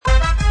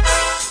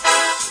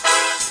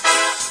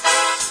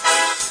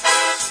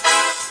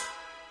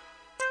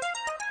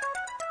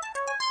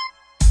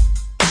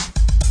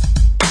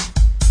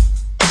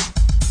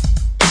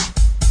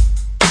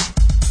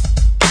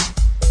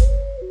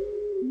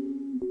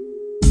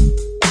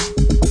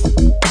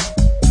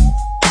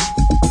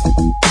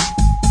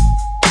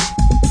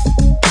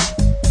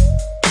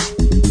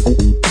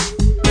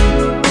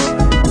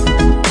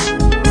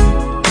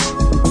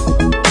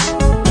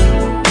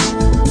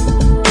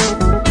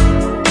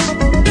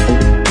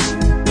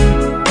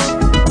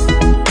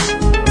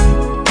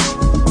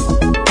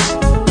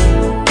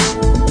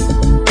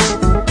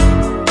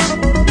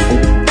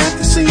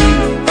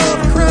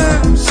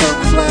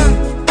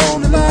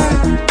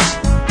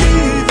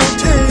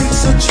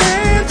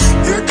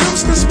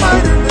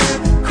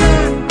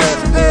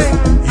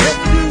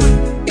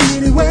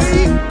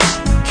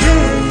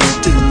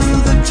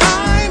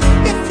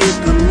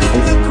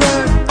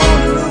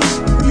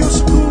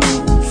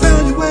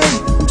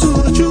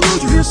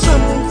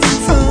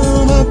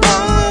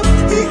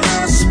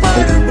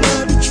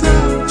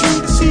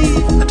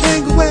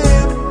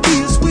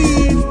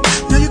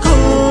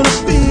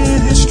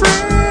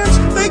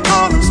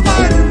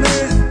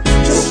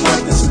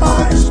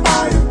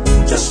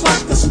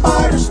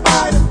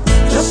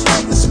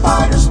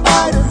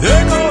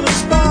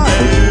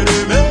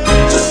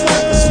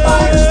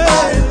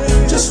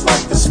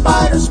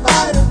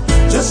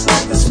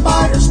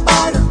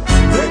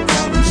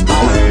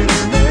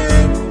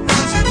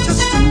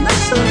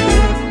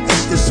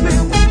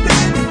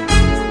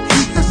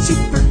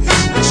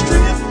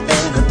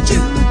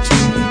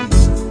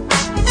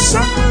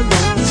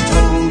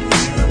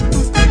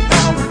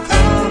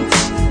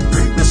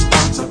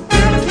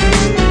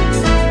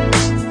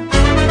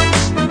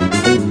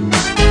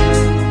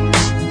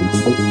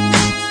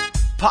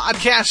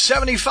Podcast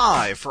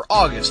 75 for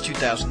August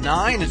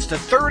 2009. It's the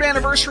third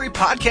anniversary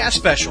podcast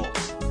special.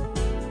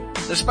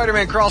 The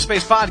Spider-Man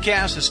Crawlspace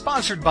podcast is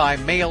sponsored by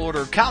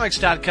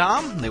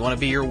MailOrderComics.com. They want to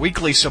be your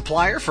weekly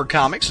supplier for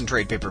comics and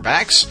trade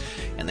paperbacks,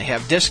 and they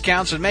have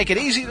discounts that make it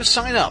easy to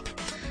sign up.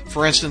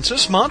 For instance,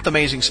 this month,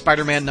 Amazing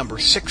Spider-Man number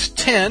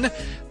 610,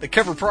 the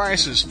cover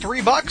price is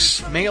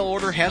 $3. Mail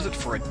order has it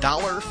for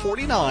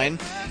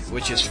 $1.49,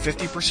 which is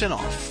 50%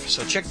 off.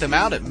 So check them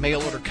out at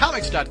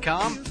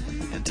MailOrderComics.com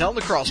and tell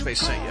them the Crawlspace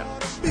sent you.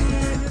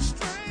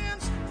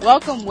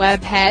 Welcome,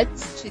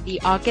 webheads, to the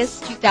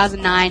August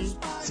 2009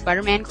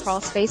 Spider-Man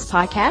Crawlspace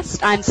podcast.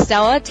 I'm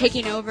Stella,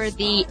 taking over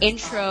the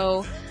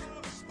intros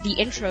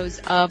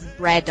of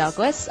Brad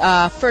Douglas.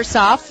 First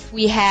off,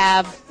 we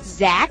have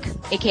Zach,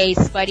 aka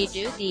Spidey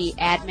Dude, the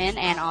admin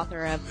and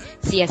author of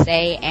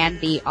CSA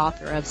and the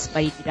author of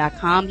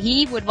SpideyDude.com.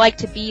 He would like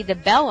to be the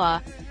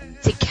Bella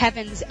to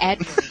Kevin's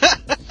Ed.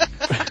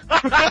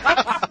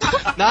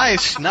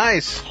 Nice.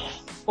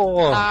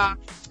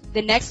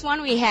 The next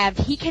one we have,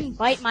 he can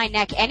bite my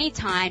neck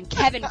anytime,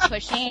 Kevin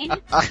Cushing,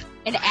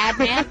 an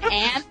admin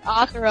and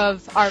author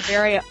of our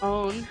very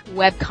own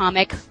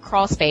webcomic,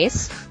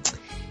 Crawlspace.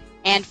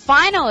 And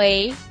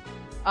finally,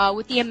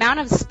 with the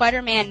amount of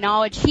Spider-Man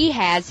knowledge he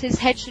has, his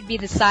head should be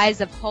the size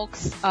of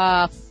Hulk's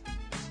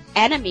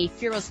enemy,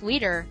 fearless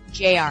leader,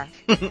 JR.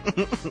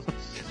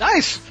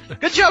 Nice.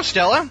 Good job,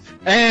 Stella.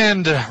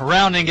 And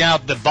rounding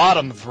out the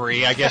bottom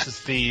three, I guess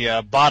it's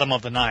the bottom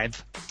of the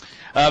ninth,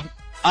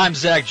 I'm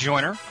Zach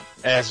Joyner,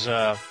 as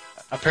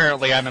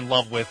apparently I'm in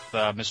love with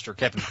Mr.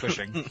 Kevin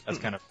Cushing. That's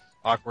kind of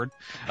awkward.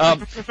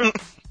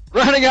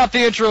 Rounding out the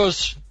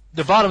intros,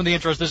 the bottom of the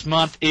intros this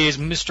month is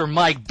Mr.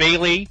 Mike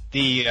Bailey,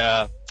 the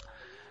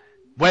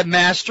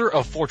webmaster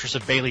of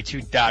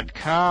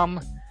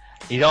FortressOfBailey2.com.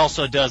 He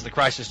also does the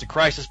Crisis to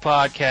Crisis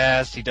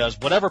podcast. He does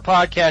whatever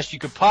podcast you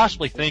could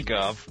possibly think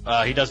of.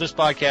 He does this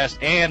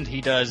podcast, and he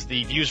does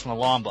the Views from the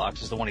Long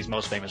Box, is the one he's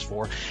most famous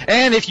for.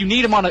 And if you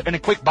need him in a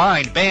quick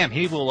bind, bam,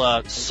 he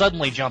will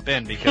suddenly jump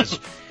in because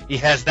he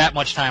has that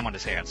much time on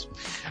his hands.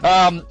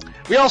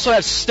 We also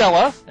have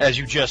Stella, as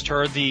you just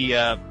heard,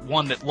 the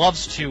one that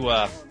loves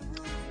to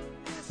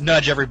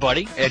nudge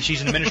everybody, and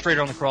she's an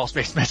administrator on the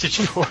Crawlspace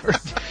message board.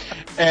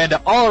 And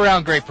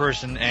all-around great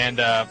person, and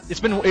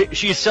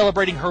she is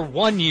celebrating her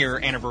 1-year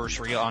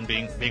anniversary on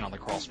being on the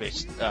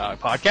Crawlspace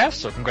podcast.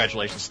 So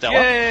congratulations, Stella!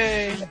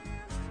 Yay!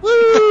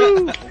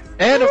 Woo!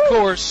 And of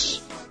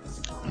course,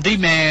 the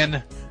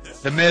man,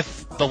 the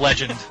myth, the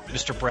legend,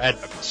 Mr. Brad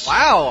Douglas.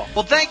 Wow!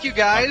 Well, thank you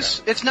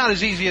guys. Okay. It's not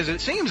as easy as it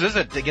seems, is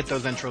it, to get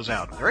those intros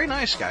out? Very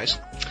nice, guys.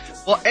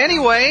 Well,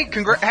 anyway,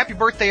 happy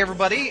birthday,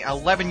 everybody!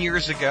 11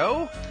 years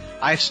ago,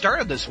 I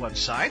started this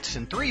website,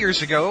 and 3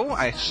 years ago,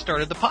 I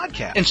started the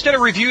podcast. Instead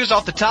of reviews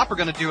off the top, we're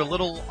going to do a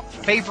little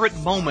favorite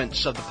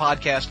moments of the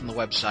podcast and the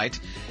website.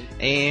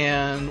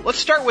 And let's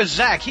start with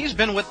Zach. He's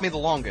been with me the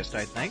longest,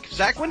 I think.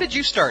 Zach, when did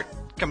you start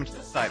coming to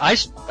the site?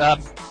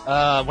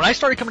 When I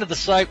started coming to the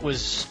site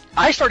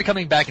I started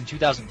coming back in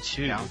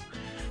 2002.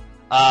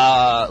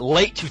 Yeah.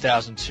 Late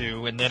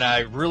 2002, and then I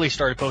really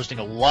started posting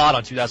a lot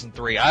on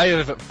 2003. I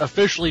have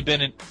officially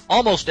been in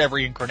almost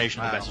every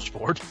incarnation of the message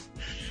board.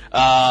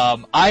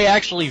 I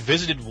actually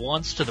visited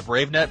once to the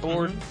BraveNet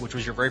board, which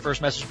was your very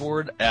first message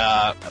board,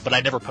 but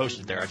I never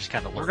posted there. I just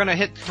kind of learned. We're going to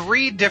hit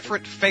 3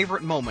 different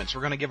favorite moments.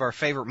 We're going to give our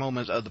favorite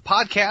moments of the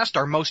podcast,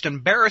 our most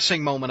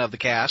embarrassing moment of the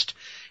cast,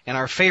 and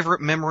our favorite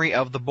memory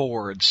of the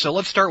board. So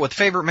let's start with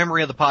favorite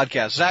memory of the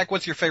podcast. Zach,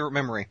 what's your favorite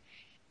memory?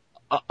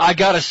 I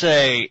gotta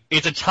say,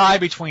 it's a tie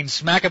between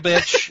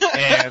Smack-A-Bitch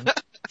and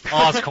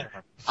Oscorn.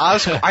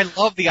 I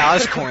love the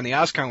Oscorn. The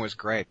Oscorn was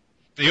great.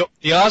 The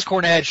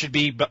Oscorn ad should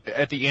be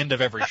at the end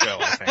of every show,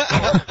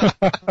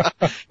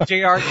 I think.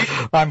 JR,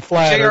 I'm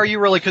flattered. JR, you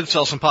really could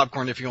sell some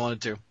popcorn if you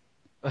wanted to.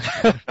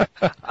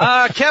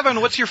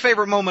 Kevin, what's your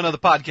favorite moment of the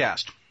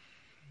podcast?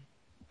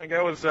 I think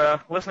I was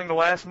listening to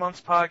last month's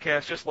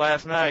podcast just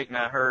last night, and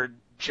I heard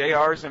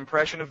JR's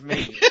impression of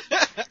me.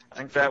 I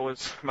think that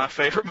was my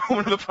favorite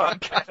moment of the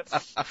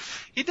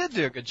podcast. He did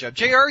do a good job.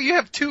 JR, you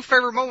have 2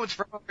 favorite moments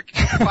from the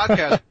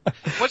podcast.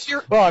 What's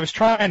your... Well, I was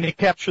trying to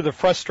capture the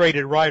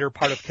frustrated writer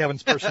part of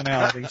Kevin's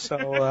personality,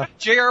 so...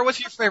 JR, what's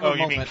your favorite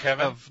moment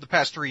of the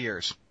past 3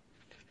 years?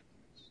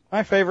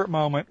 My favorite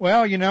moment?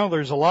 Well,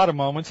 there's a lot of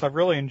moments. I've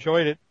really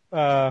enjoyed it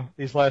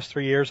these last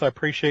 3 years. I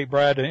appreciate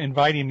Brad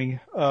inviting me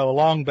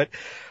along, but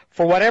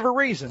for whatever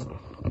reason,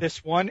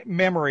 this one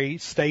memory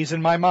stays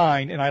in my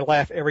mind, and I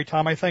laugh every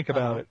time I think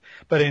about it.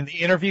 But in the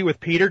interview with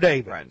Peter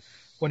David,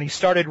 when he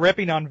started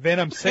ripping on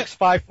Venom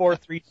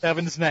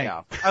 65437's name,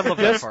 I love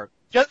that part.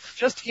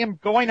 Just him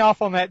going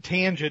off on that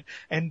tangent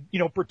and,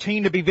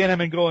 pretending to be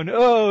Venom and going,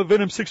 oh,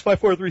 Venom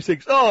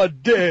 65436, oh,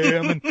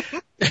 damn. And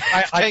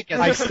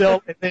I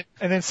still, and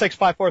then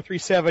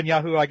 65437,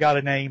 Yahoo, I got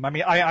a name. I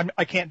mean,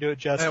 I can't do it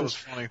justice. That was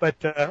funny.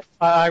 But,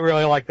 I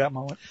really like that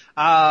moment.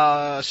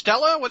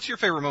 Stella, what's your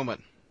favorite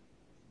moment?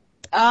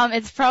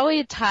 It's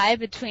probably a tie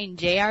between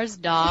JR's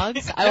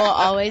dogs. I will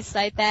always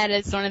cite that.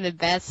 It's one of the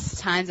best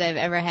times I've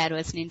ever had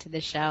listening to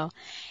the show.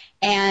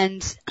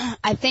 And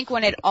I think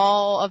when it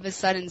all of a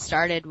sudden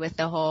started with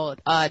the whole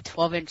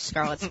 12-inch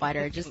Scarlet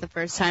Spider, just the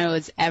first time it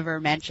was ever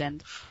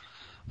mentioned.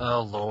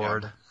 Oh,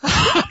 Lord.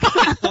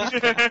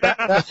 That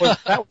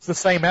was the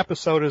same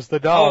episode as the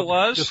dog. Oh, it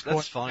was? Just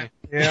That's funny.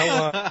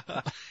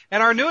 Yeah.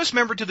 And our newest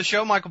member to the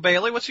show, Michael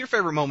Bailey, what's your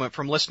favorite moment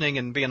from listening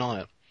and being on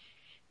it?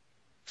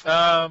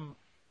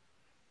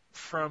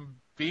 From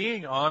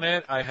being on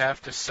it, I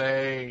have to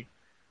say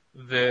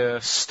the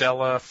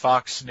Stella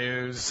Fox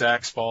News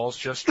Zach's balls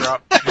just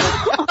dropped.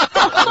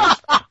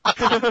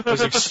 It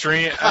was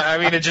extreme. I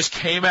mean, it just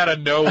came out of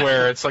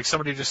nowhere. It's like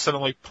somebody just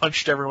suddenly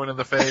punched everyone in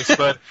the face.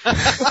 But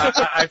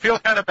I feel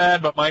kind of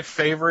bad. But my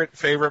favorite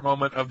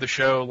moment of the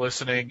show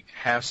listening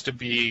has to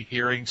be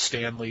hearing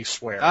Stan Lee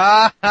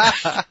swear.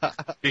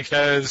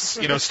 Because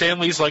Stan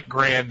Lee's like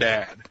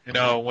granddad.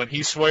 When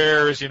he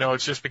swears,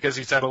 it's just because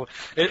he's had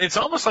it's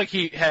almost like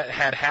he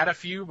had a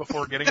few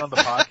before getting on the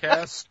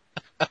podcast.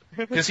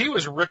 Because he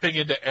was ripping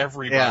into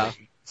everybody. Yeah.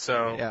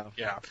 So,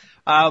 yeah.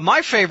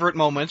 My favorite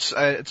moments,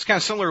 it's kind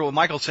of similar to what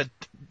Michael said,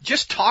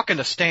 just talking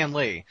to Stan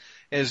Lee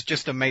is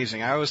just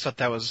amazing. I always thought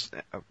that was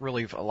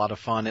really a lot of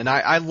fun. And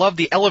I love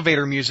the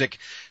elevator music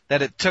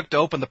that it took to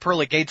open the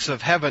pearly gates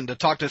of heaven to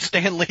talk to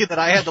Stan Lee that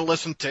I had to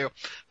listen to.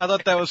 I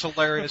thought that was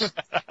hilarious.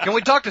 Can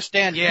we talk to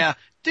Stan? Yeah.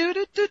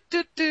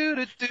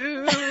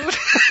 Do-do-do-do-do-do-do.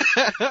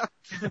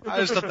 I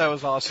just thought that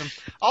was awesome.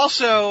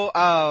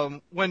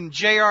 Also, when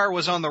JR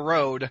was on the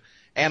road,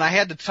 and I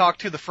had to talk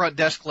to the front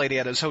desk lady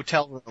at his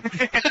hotel room.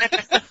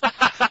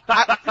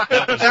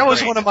 That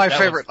was one of my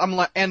favorite.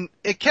 And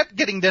it kept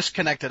getting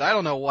disconnected. I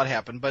don't know what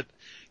happened, but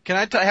can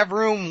I have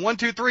room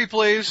 123,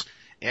 please?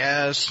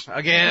 Yes,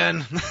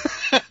 again.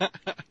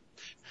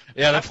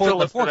 Yeah, I still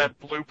look for that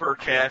blooper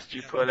cast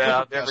you put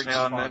out every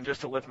now and then just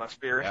to lift my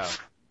spirits.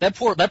 Yeah.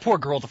 That poor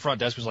girl at the front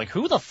desk was like,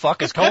 "Who the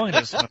fuck is calling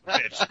this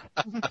bitch?"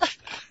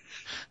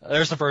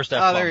 There's the first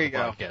F-bomb. Oh, there you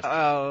go.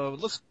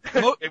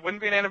 It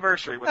wouldn't be an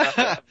anniversary without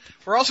that.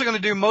 We're also going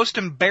to do most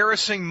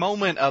embarrassing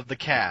moment of the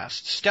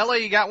cast. Stella,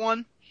 you got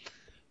one?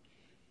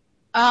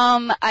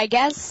 I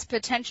guess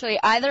potentially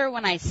either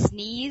when I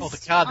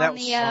sneezed on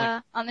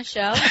the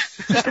show,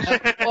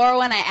 or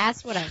when I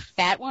asked what a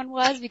fat one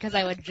was because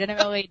I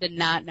legitimately did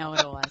not know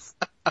what it was.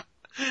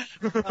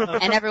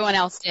 And everyone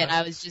else did.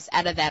 I was just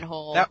out of that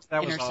whole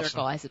inner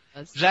circle, I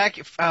suppose. Zach,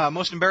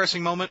 most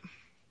embarrassing moment?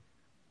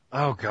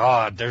 Oh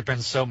God, there's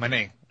been so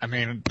many. I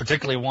mean,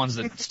 particularly ones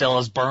that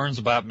Stella's burns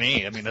about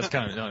me. I mean, that's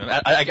kind of.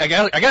 I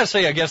gotta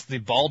say, I guess the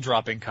ball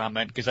dropping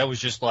comment, because I was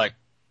just like,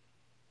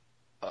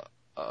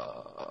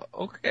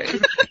 okay.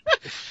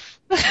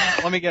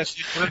 Let me guess.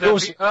 It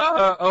was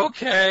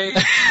okay.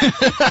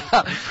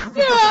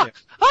 Yeah,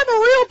 I'm a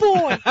real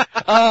boy.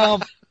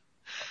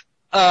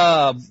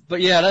 But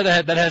yeah,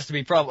 that has to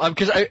be problem,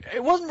 because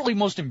it wasn't really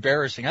most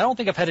embarrassing. I don't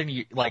think I've had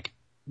any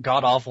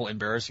god-awful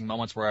embarrassing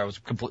moments where I was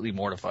completely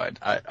mortified.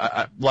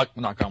 I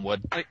knock on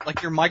wood.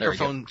 Like your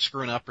microphone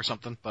screwing up or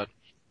something, but.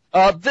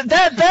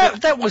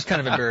 That was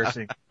kind of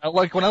embarrassing.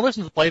 Like when I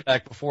listened to the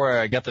playback before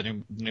I got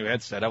the new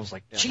headset, I was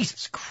like,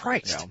 Jesus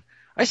Christ. Yeah.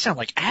 I sound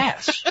like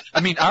ass.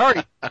 I mean, I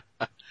already.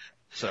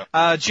 So.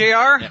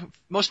 JR,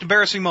 most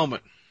embarrassing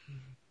moment.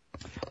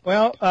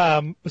 Well,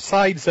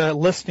 besides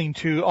listening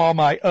to all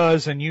my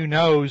uhs and you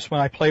knows when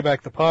I play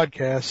back the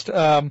podcast,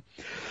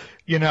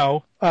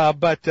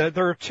 but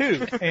there are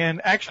two,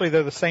 and actually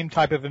they're the same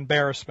type of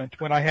embarrassment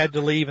when I had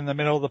to leave in the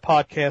middle of the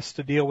podcast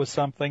to deal with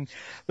something.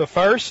 The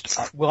first,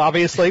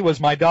 obviously was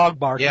my dog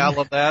barking. Yeah, I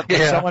love that.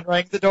 Someone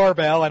rang the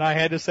doorbell and I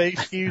had to say,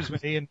 excuse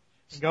me, and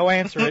go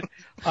answer it.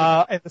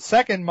 And the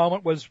second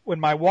moment was when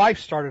my wife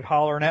started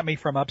hollering at me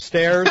from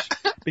upstairs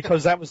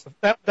because that was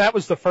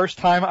the first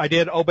time I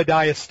did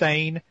Obadiah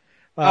Stane.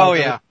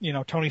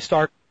 Tony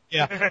Stark.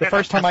 Yeah, the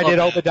first time I did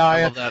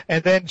Obadiah,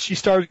 and then she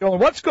started going,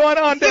 "What's going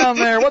on down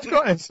there? What's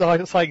going?" And so I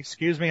was like,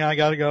 "Excuse me, I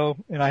got to go,"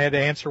 and I had to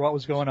answer what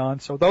was going on.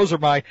 So those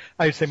are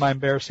I'd say my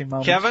embarrassing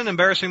moments. Kevin,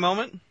 embarrassing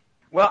moment?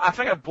 Well, I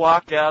think I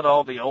blocked out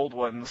all the old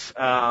ones,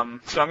 so I'm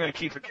going to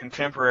keep it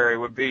contemporary.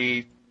 Would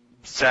be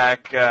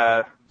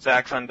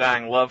Zach's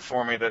undying love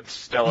for me that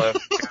Stella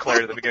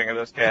declared at the beginning of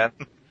this cast.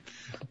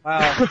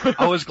 Wow,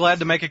 I was glad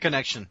to make a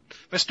connection.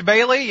 Mr.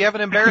 Bailey, you have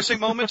an embarrassing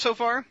moment so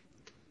far?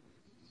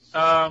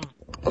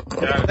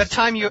 That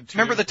time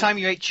remember the time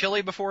you ate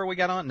chili before we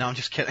got on? No, I'm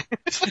just kidding.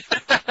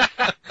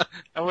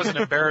 That wasn't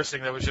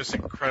embarrassing. That was just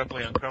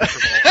incredibly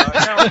uncomfortable.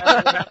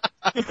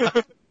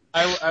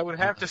 I would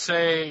have to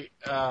say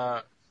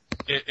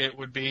it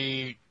would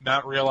be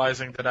not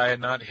realizing that I had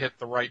not hit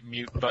the right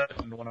mute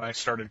button when I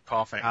started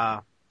coughing.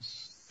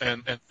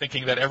 And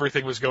thinking that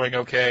everything was going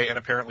okay and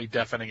apparently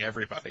deafening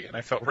everybody. And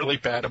I felt really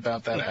bad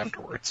about that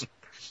afterwards.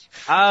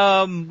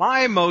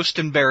 My most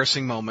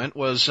embarrassing moment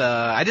was,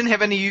 I didn't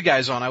have any of you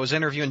guys on. I was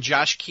interviewing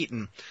Josh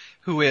Keaton,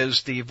 who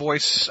is the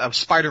voice of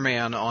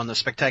Spider-Man on the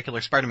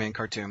Spectacular Spider-Man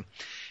cartoon.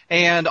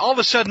 And all of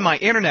a sudden my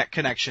internet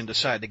connection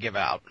decided to give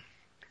out.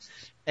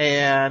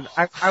 And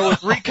I would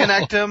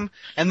reconnect him,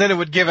 and then it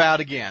would give out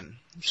again.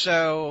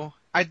 So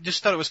I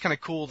just thought it was kind of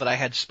cool that I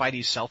had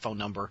Spidey's cell phone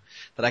number,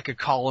 that I could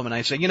call him and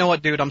I'd say, you know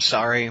what, dude, I'm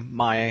sorry,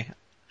 my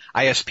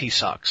ISP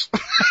sucks.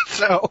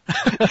 So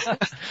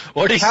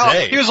what did he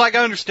say? He was like,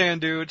 I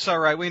understand, dude. It's all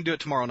right. We can do it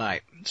tomorrow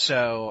night.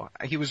 So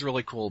he was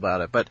really cool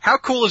about it. But how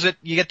cool is it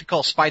you get to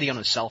call Spidey on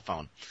his cell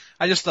phone?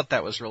 I just thought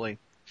that was really...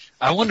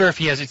 I wonder if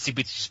he has Itsy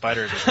Bitsy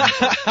Spiders.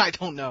 I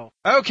don't know.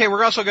 Okay,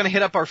 we're also going to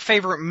hit up our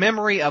favorite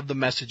memory of the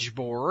message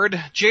board.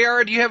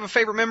 JR, do you have a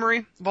favorite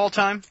memory of all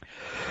time?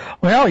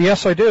 Well,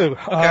 yes, I do.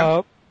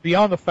 Okay.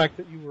 Beyond the fact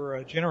that you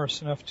were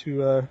generous enough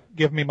to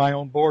give me my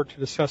own board to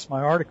discuss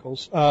my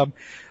articles,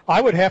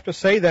 I would have to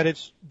say that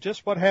it's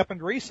just what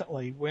happened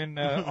recently when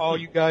all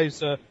you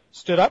guys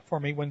stood up for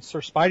me when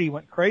Sir Spidey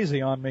went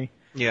crazy on me.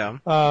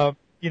 Yeah.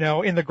 You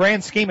know, in the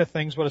grand scheme of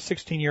things, what a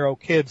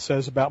 16-year-old kid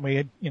says about me,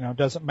 it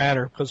doesn't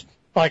matter because,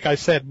 like I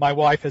said, my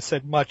wife has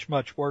said much,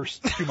 much worse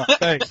to my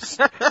face.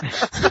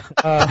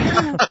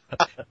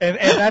 And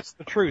that's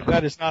the truth.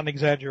 That is not an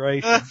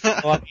exaggeration.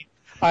 Well,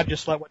 I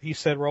just let what he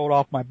said roll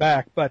off my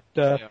back, but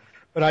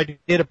I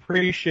did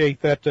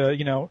appreciate that,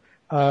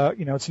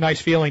 it's a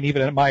nice feeling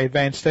even at my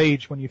advanced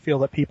age when you feel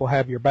that people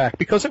have your back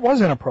because it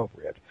was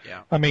inappropriate.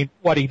 Yeah. I mean,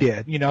 what he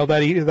did,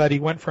 that he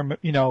went from,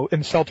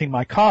 insulting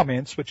my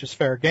comments, which is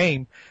fair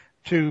game,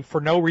 to for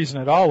no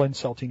reason at all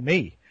insulting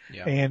me.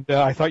 Yeah. And,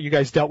 I thought you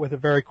guys dealt with it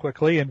very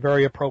quickly and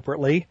very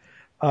appropriately.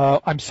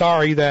 I'm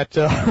sorry that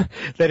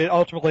it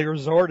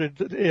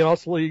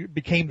ultimately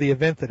became the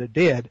event that it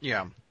did.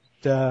 Yeah.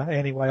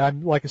 Anyway,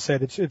 like I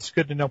said, it's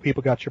good to know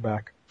people got your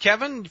back.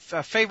 Kevin,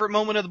 favorite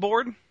moment of the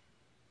board?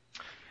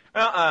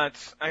 Well,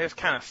 it's, I guess,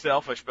 kind of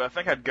selfish, but I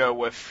think I'd go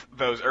with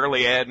those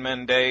early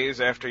admin days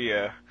after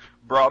you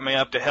brought me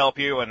up to help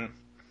you, and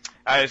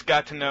I just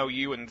got to know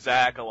you and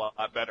Zach a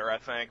lot better. I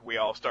think we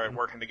all started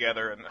working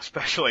together, and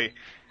especially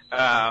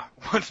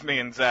once me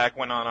and Zach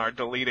went on our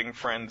deleting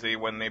frenzy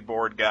when the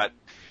board got,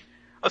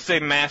 let's say,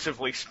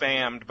 massively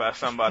spammed by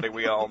somebody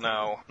we all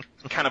know.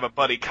 Kind of a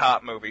buddy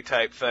cop movie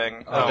type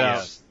thing. Oh,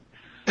 yes.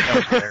 That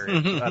was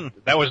hilarious.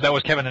 that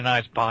was Kevin and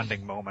I's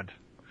bonding moment.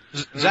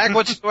 Zach,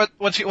 what's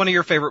one of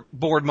your favorite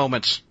board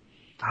moments?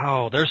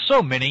 Oh, there's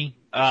so many.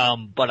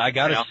 But I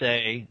gotta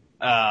say,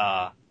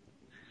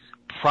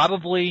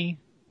 probably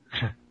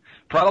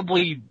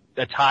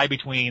a tie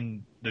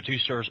between the two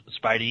Sir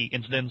Spidey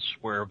incidents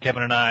where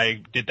Kevin and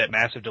I did that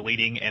massive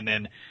deleting and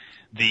then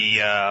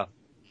the,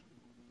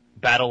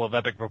 battle of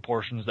epic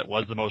proportions that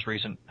was the most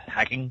recent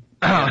hacking.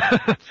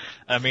 I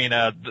mean,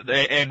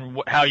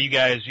 and how you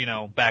guys,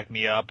 backed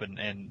me up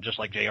and just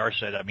like JR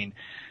said, I mean,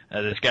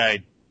 this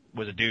guy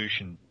was a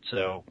douche and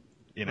so,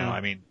 I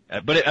mean,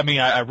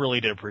 I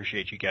really did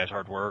appreciate you guys'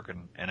 hard work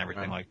and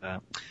everything like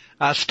that.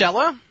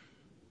 Stella?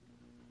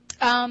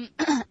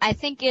 I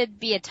think it'd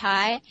be a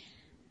tie.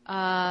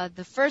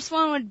 The first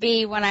one would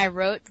be when I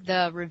wrote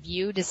the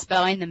review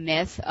dispelling the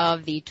myth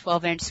of the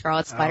 12-inch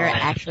Scarlet Spider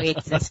actually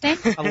existing.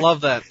 I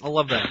love that.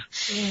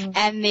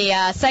 And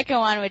the second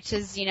one, which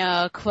is,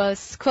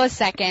 close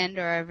second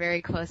or a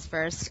very close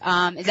first,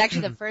 is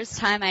actually the first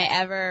time I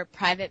ever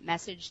private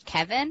messaged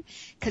Kevin,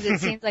 because it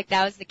seems like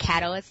that was the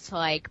catalyst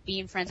to,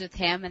 being friends with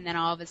him and then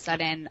all of a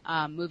sudden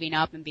moving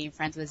up and being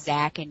friends with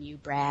Zach and you,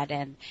 Brad,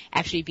 and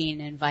actually being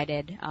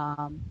invited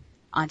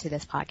onto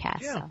this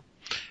podcast. Yeah. So.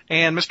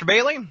 And Mr.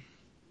 Bailey?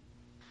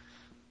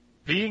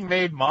 Being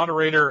made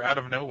moderator out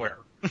of nowhere.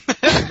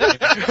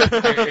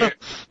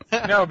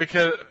 No,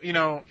 because,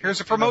 here's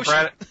a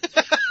promotion.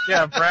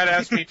 Brad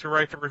asked me to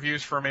write the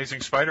reviews for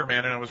Amazing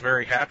Spider-Man, and I was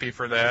very happy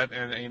for that.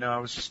 And, I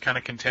was just kind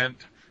of content,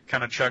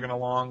 kind of chugging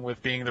along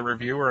with being the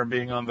reviewer and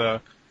being on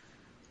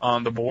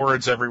the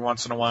boards every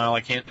once in a while. I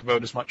can't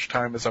devote as much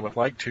time as I would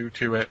like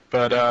to it.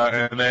 But,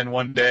 and then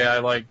one day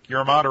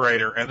you're a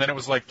moderator. And then it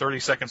was 30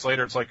 seconds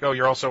later, it's oh,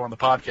 you're also on the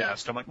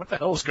podcast. I'm like, what the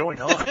hell is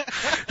going on?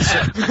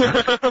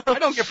 I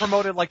don't get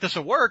promoted like this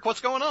at work.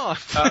 What's going on?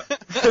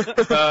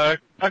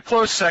 A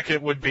close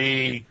second would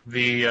be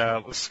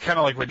it's kind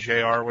of like what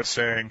JR was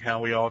saying,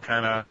 how we all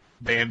kind of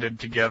banded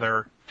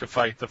together to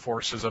fight the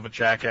forces of a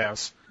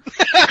jackass.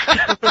 Because,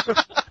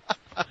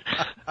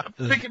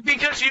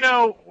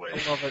 I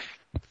love it.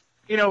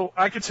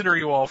 I consider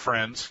you all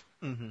friends,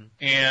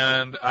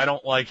 and I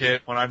don't like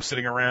it when I'm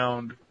sitting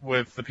around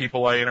with the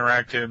people I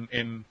interact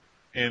in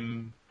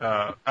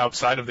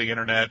outside of the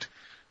internet,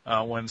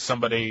 when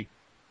somebody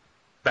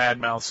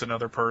badmouths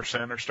another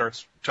person or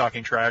starts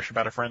talking trash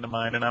about a friend of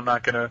mine, and I'm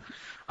not gonna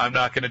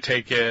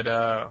take it.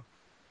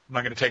 I'm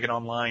not going to take it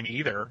online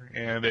either.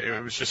 And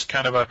it was just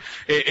kind of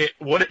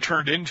what it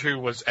turned into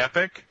was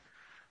epic,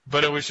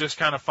 but it was just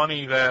kind of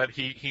funny that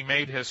he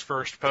made his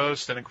first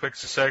post, and in quick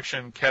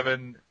succession,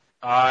 Kevin,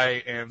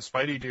 I, and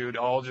Spidey Dude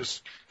all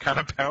just kind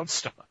of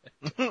pounced on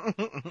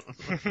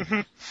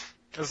it.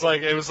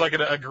 It was like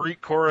a Greek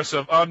chorus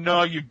of, oh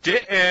no, you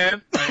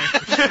didn't.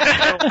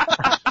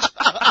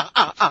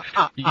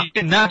 You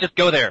did not just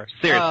go there.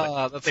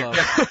 Seriously. That's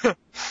awesome.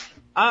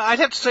 I'd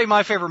have to say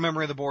my favorite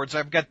memory of the boards.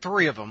 I've got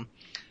 3 of them.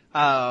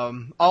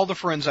 All the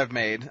friends I've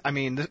made. I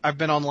mean, I've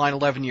been online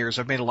 11 years.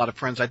 I've made a lot of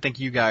friends. I think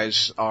you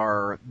guys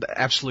are the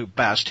absolute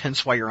best,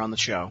 hence why you're on the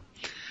show.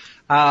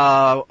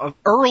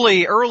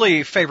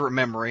 Early favorite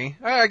memory.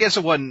 I guess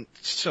it wasn't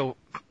so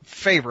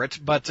favorite,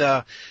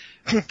 but,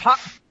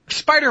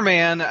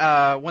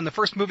 Spider-Man, when the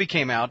first movie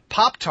came out,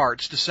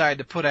 Pop-Tarts decided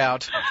to put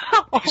out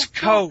these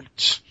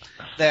codes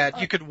that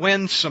you could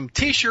win some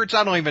T-shirts.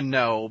 I don't even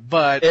know,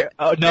 but it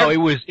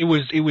was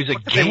a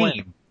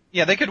game.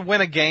 Yeah, they could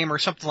win a game or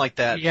something like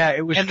that. Yeah,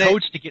 it was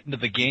codes to get into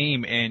the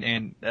game, and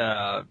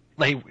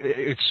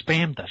it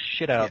spammed the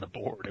shit out of the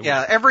board.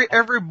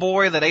 Every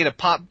boy that ate a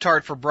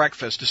Pop-Tart for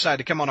breakfast decided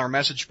to come on our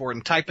message board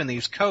and type in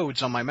these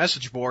codes on my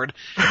message board,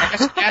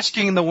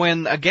 asking to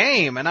win a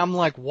game, and I'm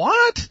like,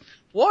 what?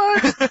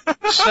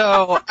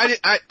 So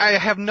I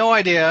have no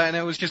idea, and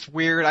it was just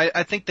weird.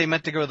 I think they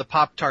meant to go to the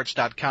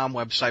poptarts.com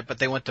website, but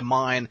they went to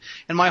mine,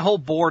 and my whole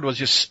board was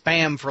just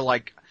spam for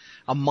like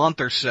a month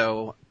or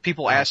so,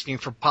 people asking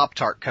for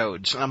Pop-Tart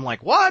codes, and I'm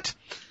like, what?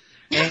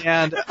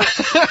 And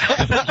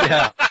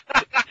yeah.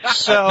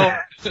 So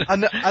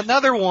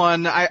another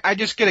one, I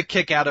just get a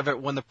kick out of it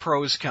when the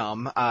pros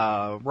come.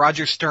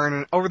 Roger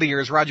Stern, over the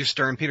years, Roger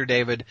Stern, Peter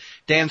David,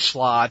 Dan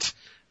Slott,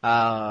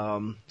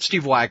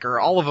 Steve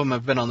Weicker, all of them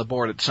have been on the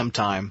board at some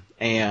time,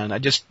 and I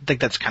just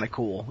think that's kind of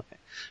cool.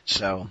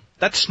 So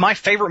that's my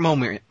favorite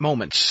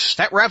moments.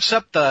 That wraps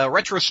up the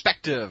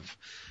retrospective.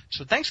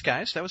 So thanks,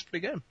 guys. That was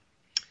pretty good.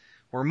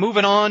 We're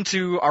moving on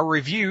to our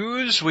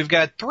reviews. We've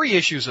got 3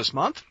 issues this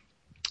month.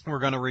 We're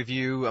going to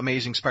review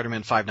Amazing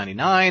Spider-Man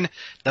 599,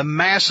 the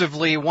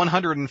massively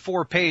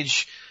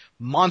 104-page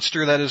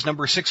monster that is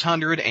number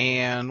 600,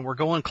 and we're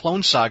going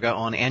Clone Saga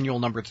on annual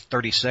number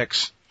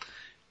 36.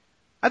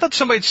 I thought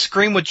somebody'd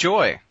scream with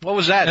joy. What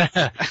was that?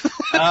 Wait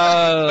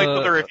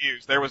for the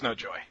reviews. There was no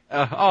joy.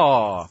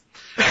 I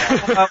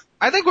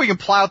think we can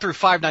plow through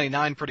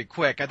 599 pretty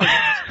quick. I think we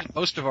spent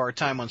most of our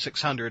time on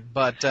 600,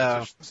 but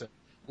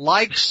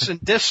likes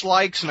and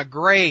dislikes and a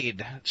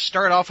grade.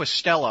 Start off with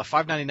Stella,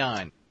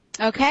 599.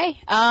 Okay.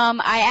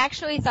 I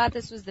actually thought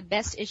this was the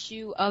best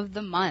issue of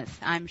the month.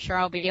 I'm sure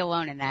I'll be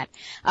alone in that.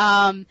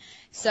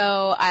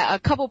 A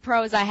couple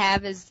pros I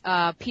have is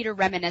Peter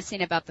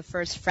reminiscing about the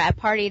first frat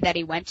party that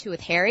he went to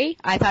with Harry.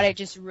 I thought it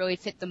just really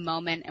fit the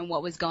moment and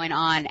what was going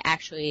on,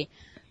 actually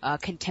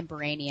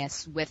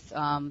contemporaneous with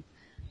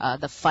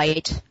the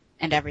fight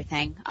and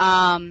everything.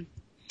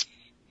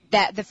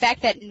 That the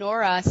fact that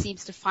Nora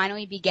seems to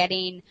finally be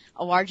getting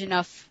a large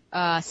enough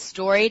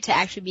story to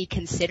actually be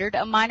considered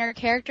a minor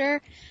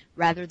character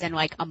rather than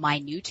like a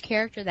minute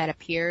character that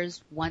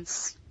appears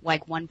once,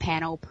 like one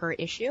panel per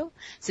issue.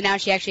 So now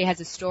she actually has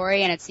a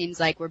story, and it seems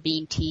like we're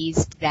being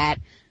teased that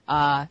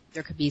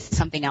there could be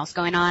something else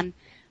going on.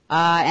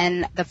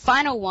 And the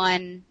final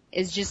one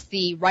is just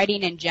the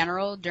writing in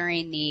general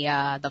during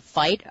the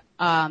fight,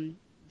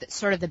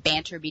 sort of the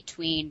banter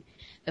between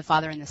the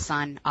father and the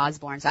son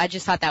Osborns. I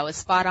just thought that was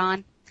spot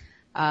on.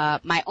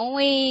 My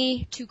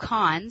only 2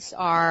 cons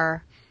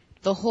are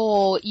the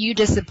whole "you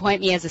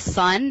disappoint me as a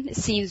son"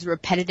 seems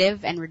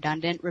repetitive and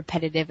redundant,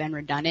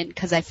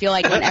 because I feel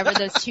like whenever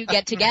those 2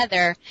 get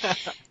together,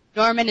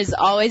 Norman is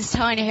always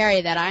telling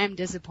Harry that I am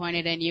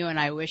disappointed in you and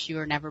I wish you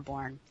were never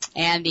born.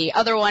 And the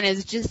other one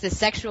is just the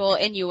sexual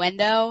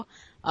innuendo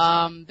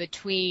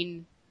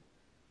between,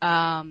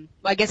 well,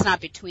 I guess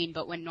not between,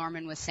 but when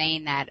Norman was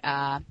saying that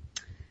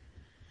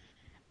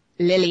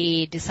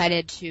Lily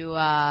decided to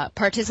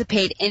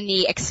participate in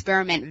the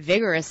experiment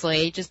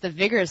vigorously, just the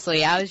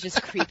vigorously, I was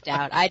just creeped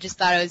out. I just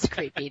thought it was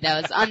creepy.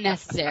 That was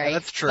unnecessary. Yeah,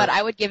 that's true. But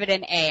I would give it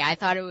an A. I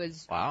thought it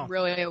was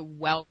really a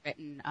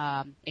well-written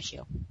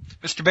issue.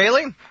 Mr.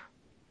 Bailey?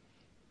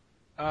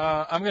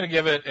 I'm going to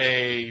give it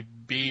a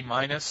B-.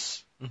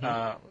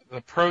 The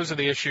pros of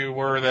the issue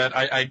were that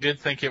I did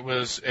think it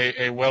was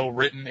a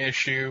well-written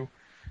issue,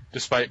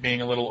 despite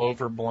being a little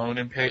overblown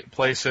in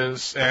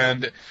places,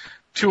 and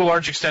to a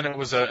large extent, it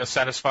was a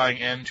satisfying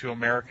end to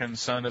American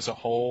Son as a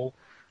whole.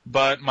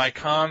 But my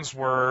cons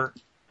were,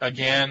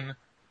 again,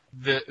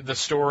 the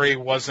story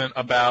wasn't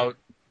about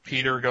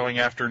Peter going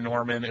after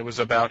Norman. It was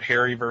about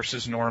Harry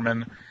versus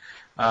Norman.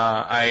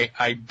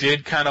 I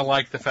did kind of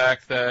like the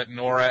fact that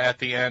Nora at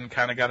the end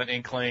kind of got an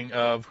inkling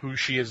of who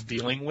she is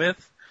dealing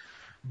with.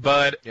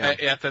 But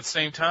at the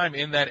same time,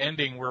 in that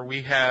ending where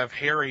we have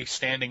Harry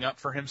standing up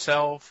for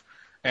himself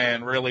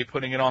and really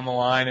putting it on the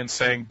line and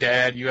saying,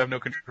 "Dad, you have no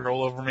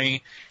control over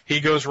me,"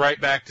 he goes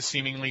right back to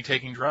seemingly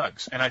taking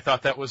drugs. And I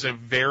thought that was a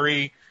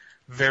very,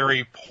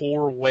 very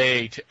poor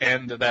way to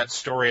end that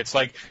story. It's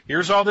like,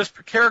 here's all this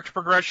character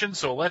progression,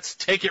 so let's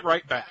take it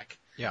right back.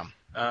 Yeah.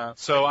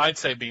 So I'd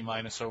say B-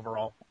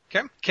 overall.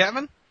 Okay.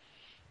 Kevin?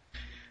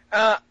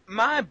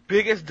 My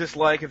biggest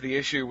dislike of the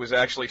issue was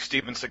actually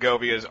Steven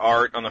Segovia's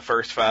art on the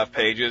first 5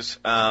 pages.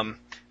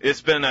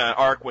 It's been an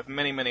arc with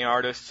many, many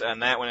artists,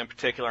 and that one in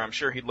particular, I'm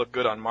sure he'd look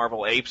good on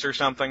Marvel Apes or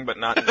something, but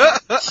not.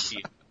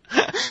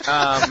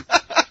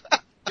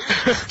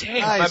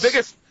 Damn. My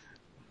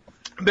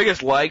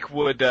biggest like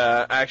would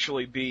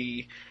actually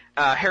be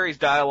Harry's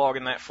dialogue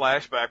in that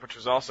flashback, which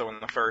was also in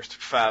the first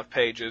 5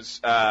 pages.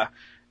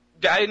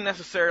 I didn't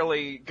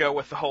necessarily go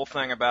with the whole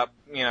thing about,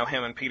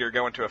 him and Peter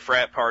going to a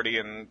frat party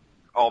and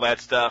all that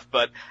stuff,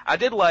 but I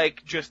did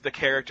like just the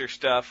character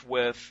stuff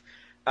with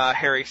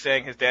Harry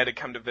saying his dad had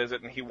come to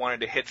visit and he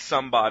wanted to hit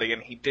somebody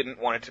and he didn't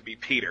want it to be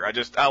Peter. I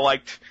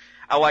liked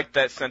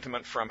that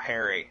sentiment from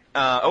Harry.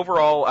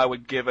 Overall, I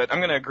would give it, I'm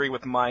going to agree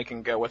with Mike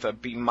and go with a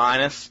B-.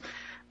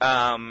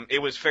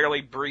 It was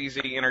fairly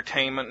breezy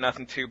entertainment,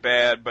 nothing too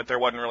bad, but there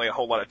wasn't really a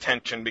whole lot of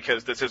tension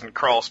because this isn't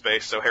Crawl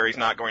Space, so Harry's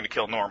not going to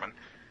kill Norman.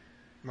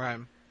 Right.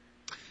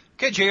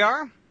 Okay,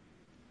 JR?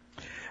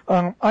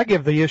 I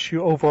give the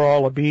issue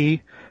overall a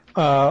B.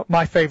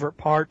 My favorite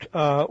part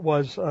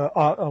was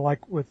I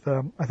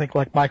think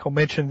like Michael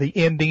mentioned, the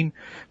ending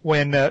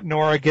when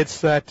Nora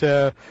gets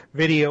that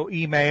video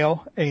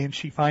email and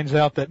she finds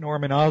out that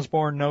Norman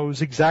Osborn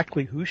knows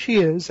exactly who she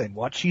is and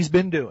what she's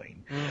been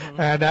doing.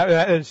 Mm-hmm. And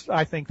that is,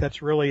 I think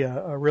that's really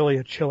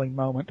a chilling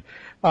moment.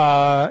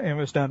 And it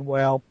was done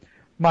well.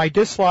 My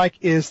dislike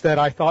is that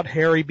I thought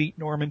Harry beat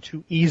Norman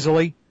too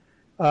easily.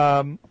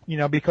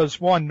 Because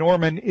one,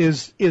 Norman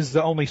is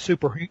the only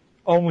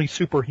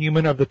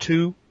superhuman of the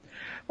two.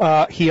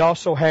 He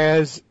also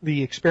has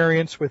the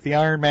experience with the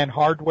Iron Man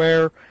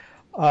hardware,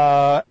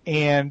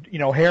 and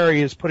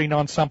Harry is putting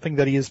on something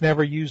that he has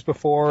never used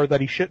before,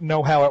 that he shouldn't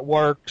know how it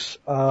works.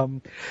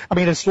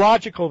 It's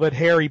logical that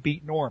Harry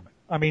beat Norman.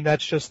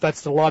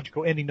 That's the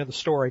logical ending of the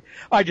story.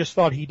 I just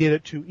thought he did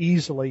it too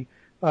easily,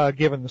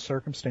 given the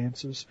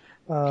circumstances.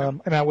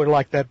 And I would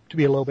like that to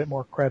be a little bit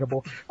more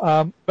credible.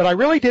 But I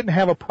really didn't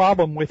have a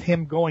problem with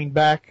him going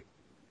back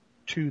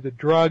to the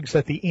drugs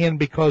at the end,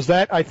 because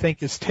that, I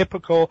think, is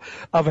typical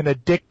of an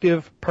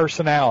addictive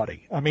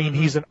personality.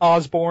 He's an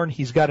Osborn.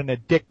 He's got an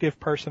addictive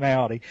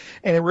personality.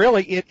 And it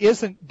really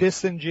isn't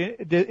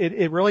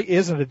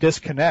a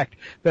disconnect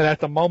that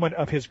at the moment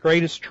of his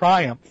greatest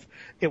triumph,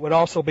 it would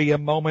also be a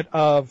moment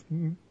of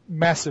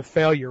massive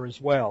failure as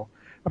well.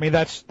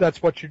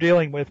 That's what you're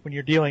dealing with when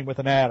you're dealing with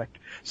an addict.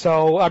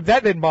 So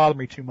that didn't bother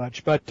me too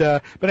much. But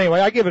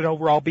anyway, I give it an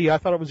overall B. I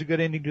thought it was a good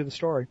ending to the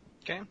story.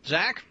 Okay,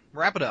 Zach,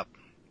 wrap it up.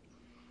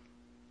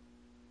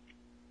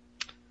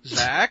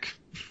 Zach,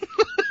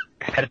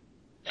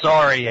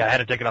 sorry, I had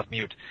to take it off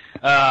mute.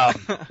 I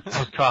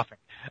was coughing.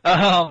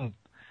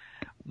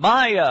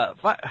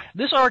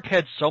 This arc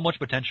had so much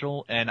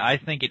potential, and I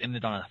think it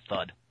ended on a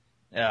thud.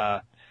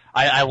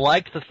 I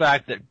liked the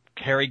fact that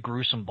Harry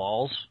grew some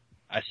balls.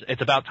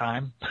 It's about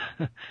time.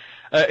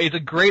 It's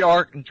a great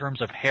arc in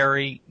terms of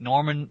Harry.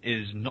 Norman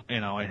is,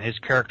 in his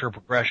character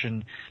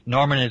progression,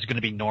 Norman is going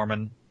to be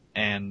Norman,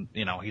 and,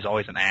 he's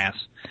always an ass.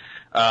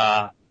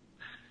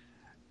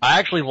 I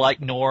actually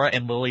like Nora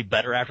and Lily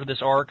better after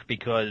this arc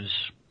because,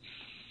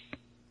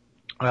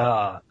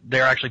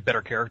 they're actually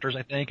better characters,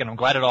 I think, and I'm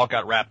glad it all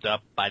got wrapped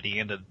up by the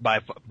end of, by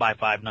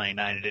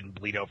 599. It didn't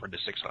bleed over into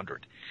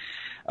 600.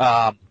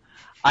 But,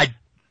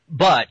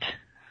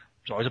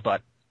 there's always a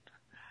but.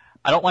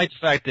 I don't like the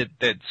fact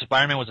that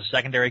Spider-Man was a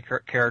secondary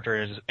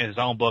character in his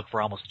own book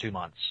for almost 2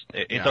 months.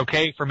 It's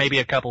okay for maybe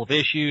a couple of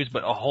issues,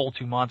 but a whole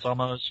 2 months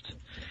almost.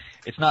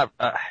 It's not,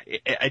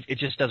 it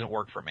just doesn't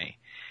work for me.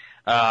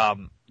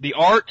 The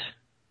art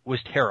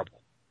was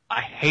terrible.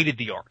 I hated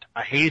the art.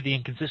 I hated the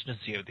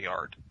inconsistency of the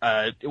art.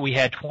 We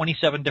had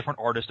 27 different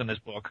artists in this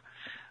book.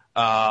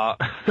 No,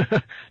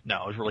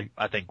 it was really,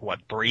 I think,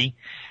 3?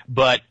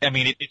 But,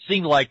 it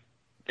seemed like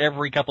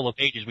every couple of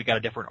pages we got a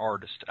different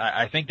artist.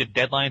 I think the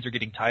deadlines are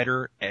getting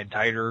tighter and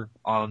tighter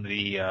on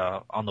the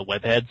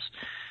webheads.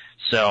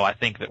 So I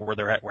think that we're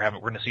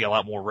going to see a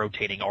lot more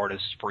rotating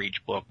artists for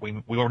each book.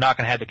 We were not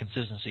going to have the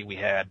consistency we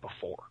had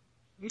before.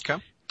 Okay.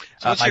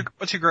 So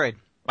what's your grade?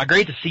 My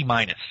grade's a C-.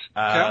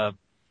 Okay.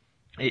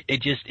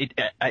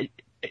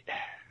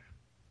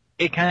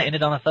 It kind of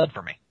ended on a thud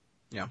for me.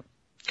 Yeah.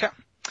 Okay.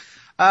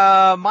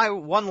 My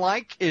one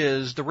like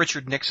is the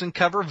Richard Nixon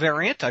cover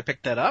variant. I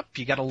picked that up.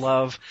 You gotta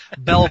love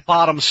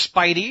bell-bottom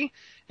Spidey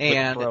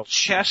and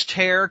chest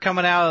hair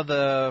coming out of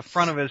the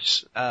front of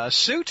his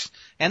suit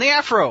and the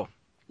afro.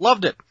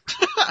 Loved it.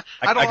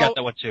 I got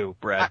that one too,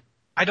 Brad.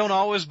 I don't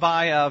always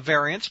buy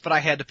variants, but I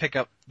had to pick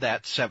up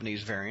that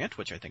 70s variant,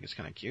 which I think is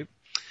kind of cute.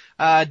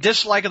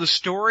 Dislike of the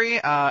story.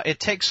 It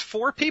takes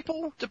 4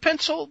 people to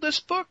pencil this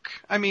book.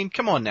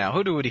 Come on now.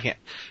 Who do we get?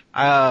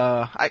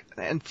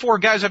 And 4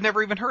 guys I've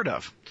never even heard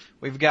of.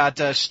 We've got,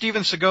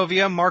 Steven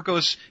Segovia,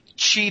 Marcos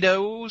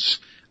Cheetos,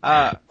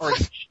 or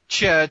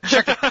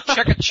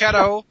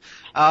Checachetto,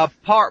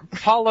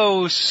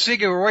 Paulo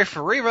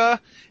Figueroa,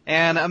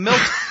 and Emil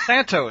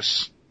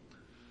Santos.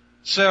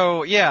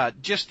 So, yeah,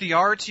 just the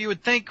arts. You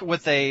would think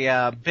with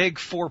a big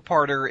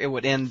four-parter it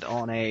would end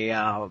on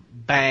a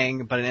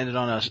bang, but it ended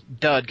on a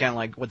dud, kind of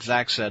like what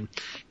Zach said.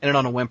 Ended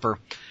on a whimper.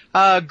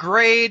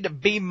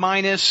 Grade B-,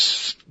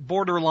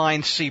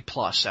 borderline C+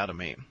 out of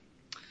me.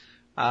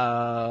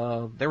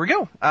 There we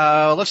go.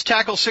 Let's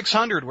tackle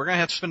 600. We're going to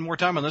have to spend more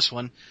time on this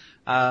one.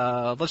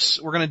 We're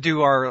going to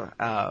do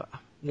our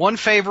one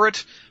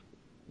favorite,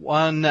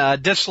 one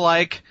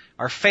dislike,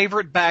 our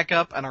favorite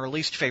backup, and our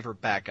least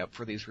favorite backup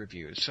for these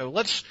reviews. So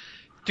let's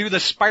do the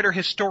Spider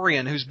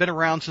Historian, who's been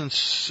around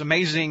since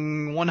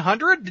Amazing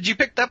 100. Did you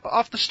pick that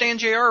off the stand,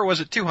 JR, or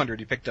was it 200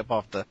 you picked up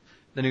off the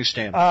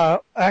newsstand?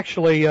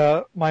 Actually,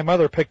 my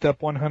mother picked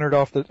up 100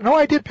 off the... No,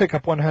 I did pick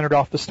up 100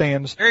 off the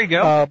stands. There you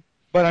go.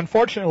 But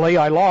unfortunately,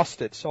 I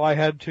lost it, so I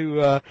had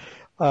to...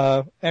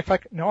 in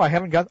fact, no,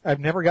 I've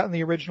never gotten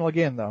the original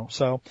again, though.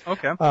 So...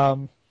 Okay.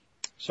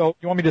 So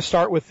you want me to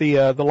start with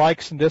the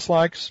likes and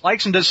dislikes?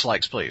 Likes and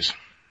dislikes, please.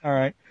 All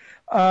right.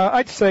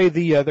 I'd say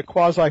the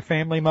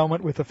quasi-family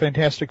moment with the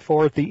Fantastic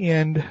Four at the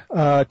end,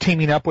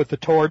 teaming up with the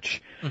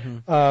Torch,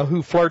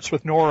 who flirts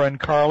with Nora and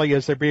Carly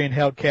as they're being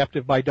held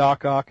captive by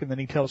Doc Ock, and then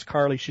he tells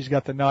Carly she's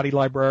got the naughty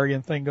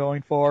librarian thing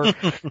going for her.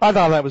 I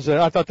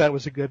thought that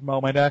was a good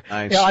moment.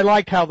 Nice. Yeah, I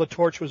liked how the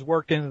Torch was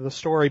worked into the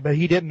story, but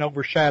he didn't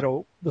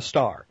overshadow the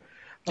Star.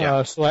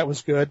 Yeah. So that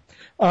was good.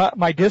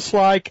 My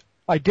dislike,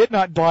 I did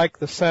not like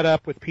the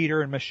setup with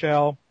Peter and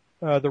Michelle,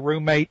 the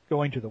roommate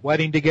going to the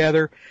wedding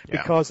together,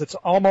 because it's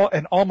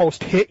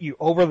almost hit you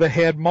over the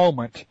head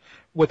moment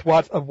with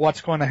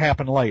what's going to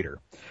happen later.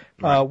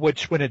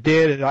 Which when it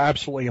did, it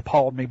absolutely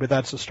appalled me, but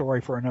that's a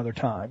story for another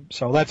time.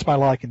 So that's my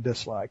like and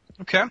dislike.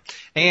 Okay.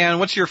 And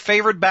what's your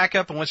favorite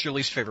backup and what's your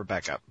least favorite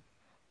backup?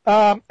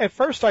 At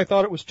first I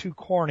thought it was too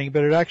corny,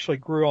 but it actually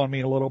grew on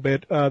me a little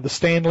bit. The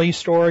Stan Lee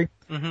story.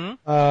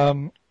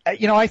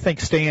 I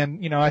think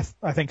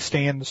I think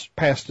Stan's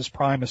past his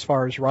prime as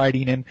far as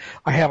writing, and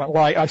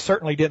I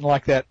certainly didn't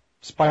like that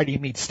Spidey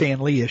meets Stan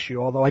Lee issue,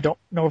 although I don't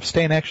know if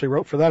Stan actually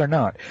wrote for that or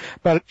not.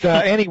 But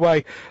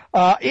anyway,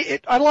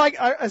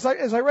 as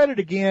I read it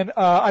again,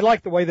 I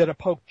like the way that it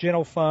poked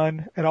gentle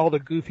fun at all the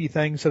goofy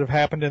things that have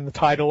happened in the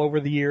title over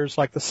the years,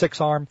 like the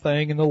 6-arm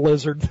thing and the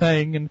lizard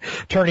thing and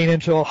turning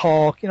into a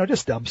Hulk,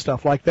 just dumb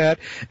stuff like that.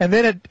 And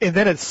then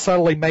it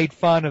subtly made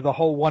fun of the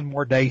whole One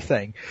More Day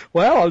thing.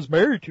 Well, I was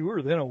married to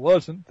her, then I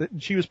wasn't, then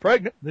she was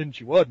pregnant, then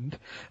she wasn't.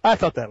 I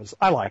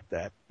liked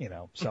that,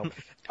 so.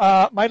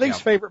 My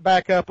least favorite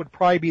backup would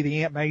probably be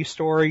the Aunt May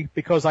story,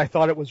 because I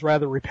thought it was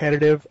rather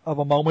repetitive of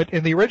a moment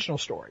in the original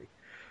story.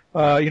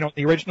 In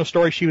the original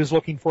story, she was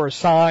looking for a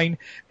sign,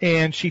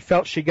 and she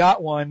felt she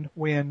got one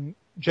when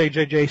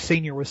JJJ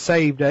Sr. was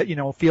saved,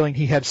 feeling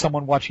he had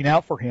someone watching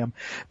out for him.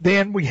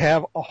 Then we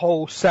have a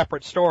whole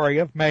separate story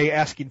of May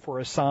asking for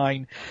a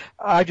sign.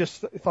 I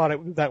just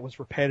thought that was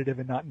repetitive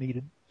and not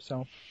needed.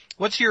 So,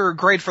 what's your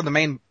grade for the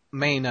main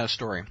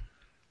story?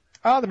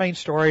 The main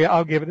story,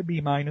 I'll give it a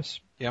B-.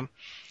 Yeah.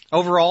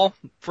 Overall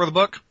for the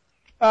book?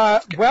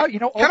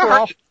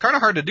 Overall, kind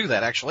of hard to do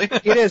that, actually.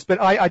 It is,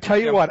 but I tell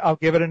you what, I'll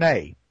give it an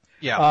A.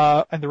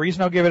 Yeah. And the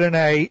reason I'll give it an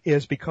A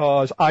is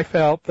because I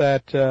felt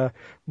that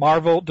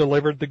Marvel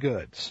delivered the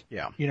goods.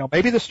 Yeah.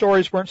 Maybe the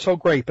stories weren't so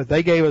great, but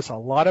they gave us a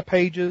lot of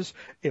pages.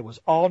 It was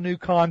all new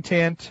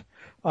content.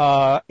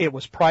 It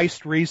was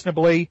priced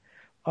reasonably.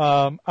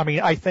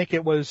 I think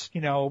it was,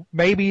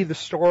 maybe the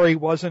story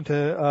wasn't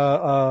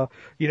a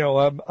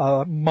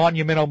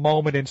monumental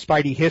moment in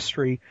Spidey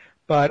history,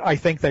 but I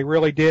think they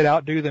really did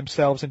outdo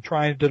themselves in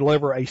trying to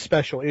deliver a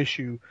special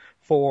issue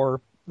for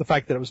the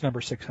fact that it was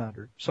number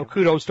 600. So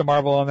kudos to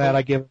Marvel on that.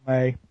 I give them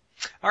a.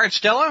 All right,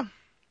 Stella.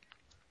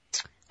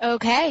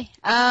 Okay.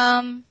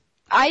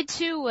 I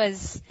too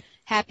was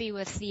happy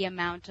with the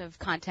amount of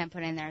content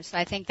put in there, so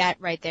I think that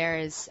right there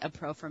is a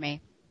pro for me.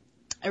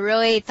 I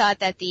really thought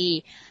that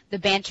the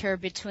banter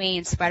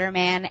between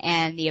Spider-Man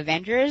and the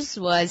Avengers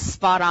was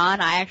spot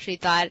on.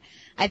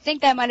 I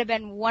think that might have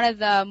been one of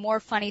the more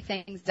funny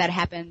things that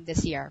happened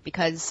this year,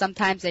 because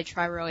sometimes they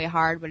try really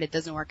hard but it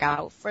doesn't work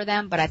out for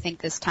them, but I think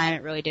this time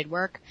it really did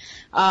work.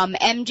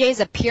 MJ's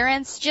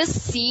appearance, just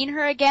seeing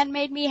her again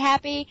made me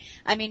happy.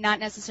 I mean, not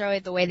necessarily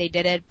the way they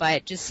did it,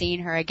 but just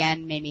seeing her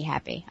again made me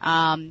happy.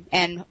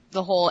 And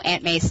the whole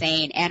Aunt May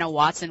saying, "Anna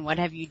Watson, what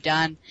have you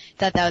done?"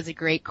 Thought that was a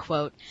great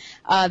quote.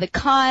 The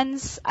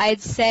cons,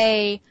 I'd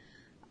say,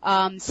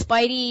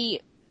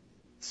 Spidey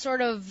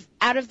sort of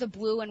out of the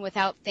blue and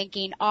without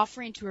thinking,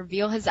 offering to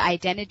reveal his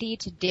identity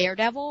to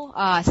Daredevil,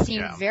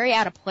 seemed very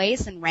out of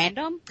place and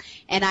random,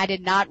 and I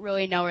did not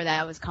really know where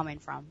that was coming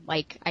from.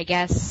 I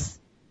guess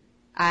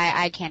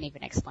I can't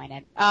even explain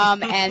it.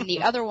 And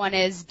the other one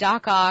is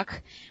Doc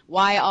Ock,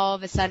 why all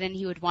of a sudden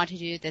he would want to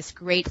do this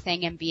great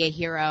thing and be a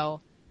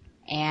hero.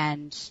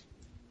 And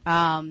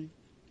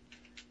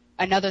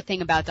another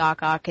thing about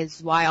Doc Ock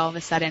is why all of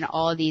a sudden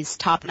all of these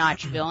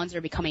top-notch villains are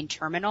becoming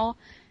terminal.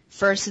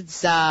 First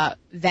it's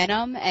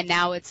Venom, and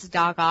now it's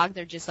Doc Ock.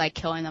 They're just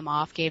killing them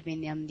off, giving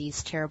them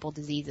these terrible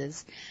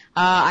diseases.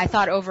 I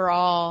thought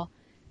overall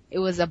it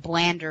was a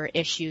blander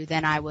issue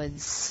than I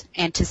was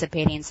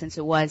anticipating, since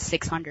it was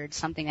 600,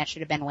 something that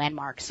should have been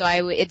landmark. So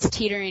it's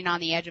teetering on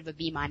the edge of a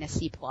B-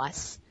 C+.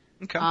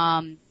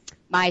 Okay.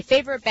 My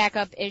favorite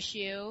backup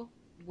issue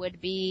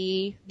would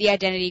be the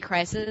Identity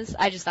Crisis.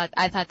 I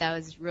thought that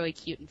was really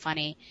cute and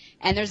funny.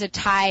 And there's a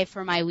tie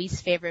for my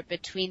least favorite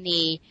between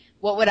the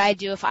What Would I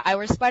Do If I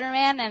Were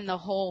Spider-Man and the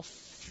whole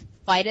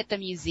fight at the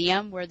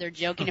museum where they're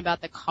joking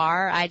about the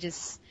car. I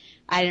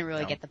didn't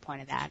really get the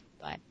point of that,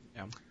 but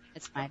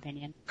that's my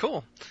opinion.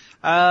 Cool.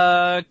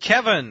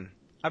 Kevin,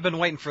 I've been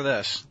waiting for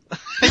this.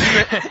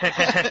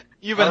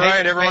 You've been all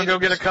right, everyone go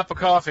get a cup of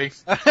coffee.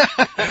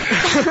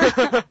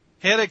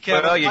 Hit it,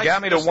 Kevin. Well, you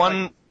got me to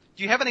one.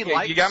 Do you have any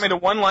likes? You got me to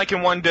 1 like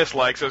and 1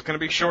 dislike, so it's going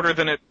to be shorter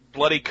than it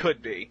bloody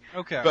could be.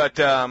 Okay. But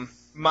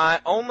my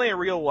only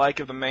real like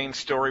of the main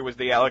story was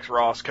the Alex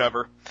Ross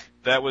cover.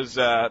 That was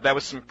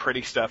some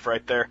pretty stuff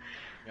right there.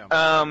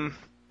 Yeah.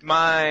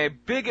 My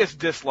biggest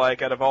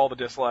dislike out of all the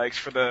dislikes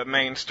for the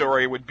main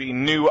story would be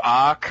New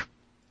Ock.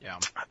 Yeah.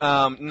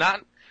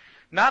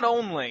 Not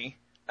only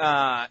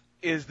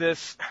is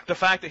this the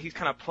fact that he's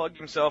kind of plugged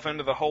himself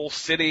into the whole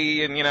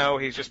city and,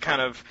 he's just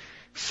kind of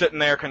sitting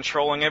there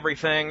controlling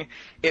everything.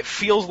 It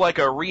feels like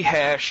a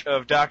rehash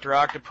of Dr.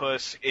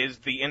 Octopus is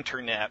the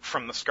internet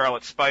from the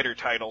Scarlet Spider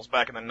titles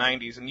back in the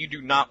 90s, and you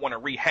do not want to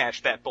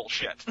rehash that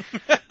bullshit.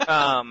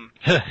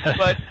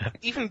 But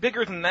even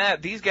bigger than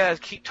that, these guys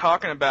keep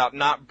talking about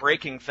not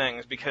breaking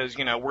things because,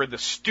 we're the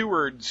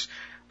stewards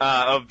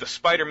of the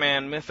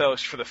Spider-Man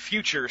mythos for the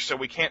future, so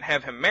we can't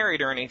have him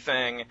married or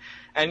anything,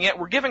 and yet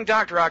we're giving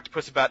Dr.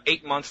 Octopus about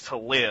 8 months to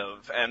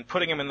live and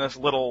putting him in this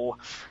little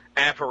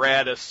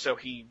apparatus so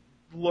he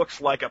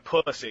looks like a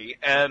pussy,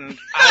 and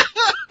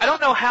I don't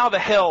know how the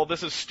hell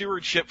this is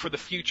stewardship for the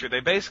future.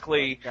 They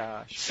basically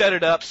set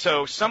it up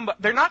so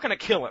they're not going to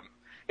kill him.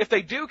 If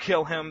they do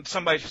kill him,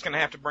 somebody's just going to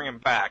have to bring him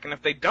back, and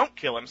if they don't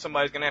kill him,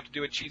 somebody's going to have to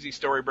do a cheesy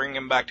story bringing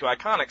him back to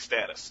iconic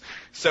status.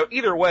 So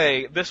either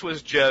way, this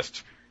was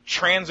just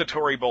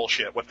transitory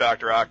bullshit with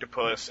Dr.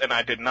 Octopus, and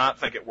I did not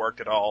think it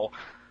worked at all.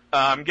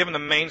 I'm giving the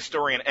main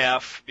story an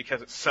F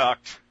because it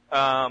sucked.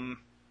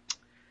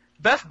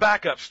 Best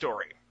backup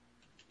story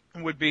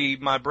would be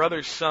My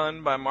Brother's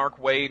Son by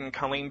Mark Waid and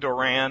Colleen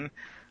Doran.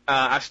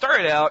 I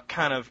started out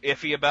kind of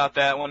iffy about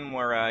that one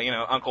where,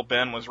 Uncle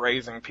Ben was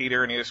raising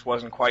Peter and he just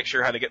wasn't quite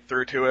sure how to get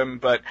through to him,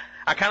 but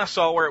I kind of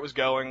saw where it was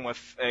going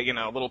with,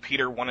 little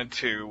Peter wanted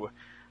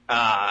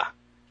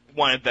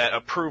that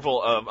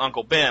approval of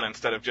Uncle Ben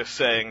instead of just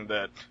saying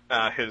that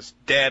his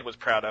dad was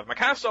proud of him. I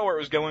kind of saw where it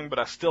was going, but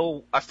I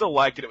still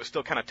liked it. It was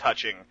still kind of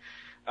touching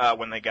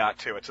when they got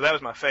to it. So that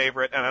was my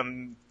favorite.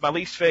 And my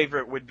least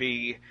favorite would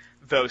be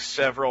those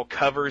several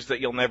covers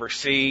that you'll never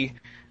see.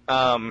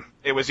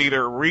 It was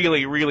either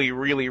really, really,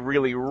 really,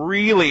 really,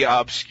 really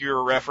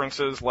obscure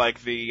references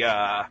like the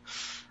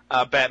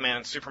Batman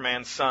and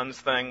Superman Sons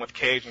thing with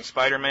Cage and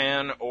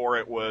Spider-Man, or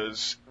it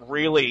was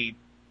really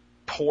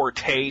poor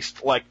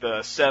taste like the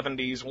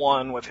 70s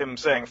one with him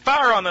saying,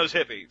 "Fire on those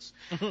hippies."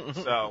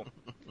 So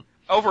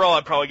overall,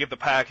 I'd probably give the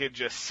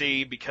package a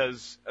C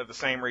because of the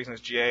same reason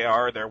as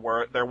GAR. There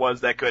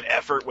was that good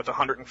effort with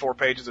 104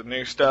 pages of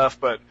new stuff,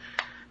 but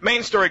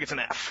main story gets an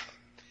F.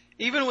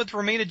 Even with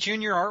Romita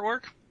Jr.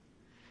 artwork?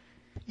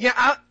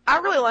 Yeah, I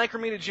really like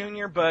Romita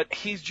Jr., but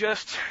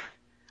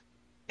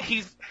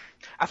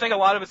I think a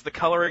lot of it's the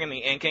coloring and the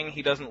inking.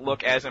 He doesn't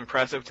look as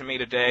impressive to me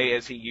today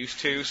as he used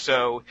to,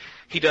 so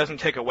he doesn't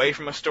take away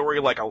from a story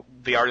like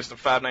the artist of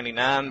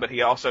 599, but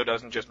he also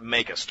doesn't just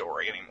make a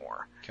story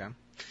anymore. Okay.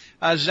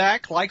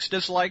 Zach, likes,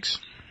 dislikes?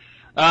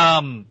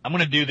 I'm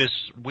gonna do this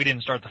We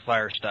Didn't Start the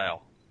Fire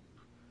style.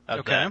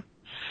 Okay.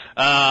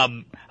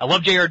 I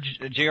love JR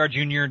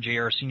Jr.,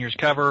 JR Sr.'s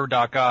cover,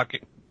 Doc Ock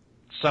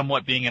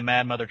somewhat being a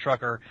mad mother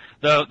trucker.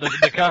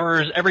 The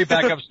covers, every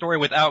backup story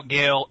without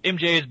Gale,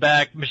 MJ is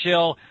back,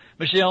 Michelle,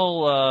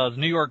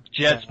 New York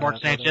Jets,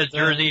 Mark Sanchez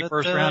jersey,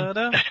 first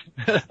round.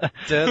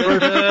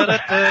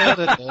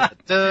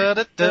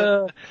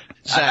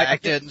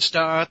 Zach didn't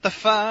start the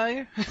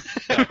fire.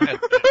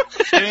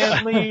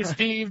 Stanley,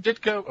 Steve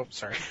Ditko. Oh,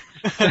 sorry.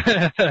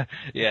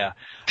 Yeah.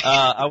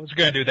 I was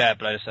going to do that,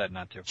 but I decided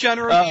not to. John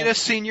Romita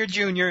Sr.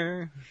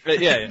 Jr.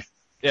 Yeah.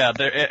 Yeah,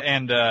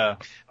 and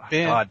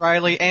Ben God.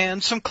 Riley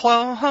and some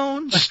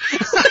clones.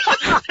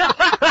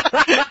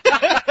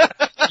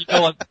 You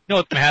know what's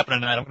going to happen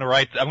tonight? I'm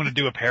going to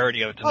do a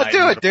parody of it tonight. Oh,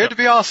 do it, dude. It'd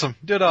be awesome.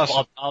 Do it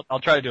awesome.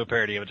 I'll try to do a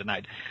parody of it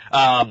tonight.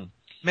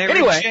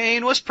 Mary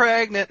Jane was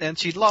pregnant and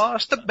she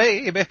lost the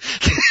baby.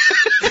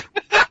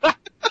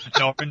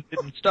 Norman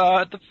didn't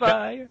start the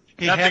fire.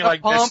 He Nothing had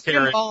like a this pumpkin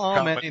Terry bomb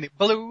comic. and he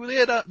blew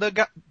it up,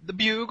 the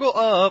bugle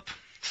up.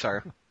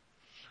 Sorry.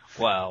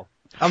 Wow.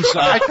 I'm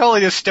sorry. I totally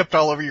just stepped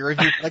all over your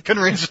review. I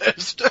couldn't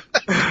resist.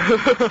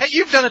 Hey,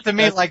 you've done it to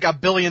me like a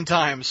billion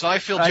times, so I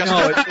feel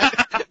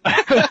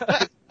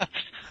justified.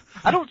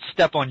 I don't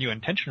step on you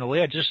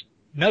intentionally. I just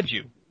nudge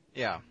you.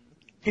 Yeah.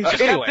 He's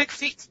just Anyway. got big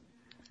feet.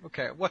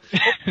 Okay. What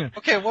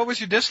was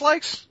your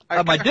dislikes?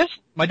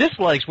 My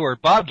dislikes were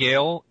Bob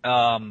Gale,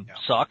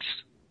 sucks,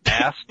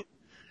 ass.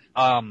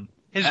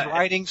 His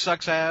writing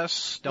sucks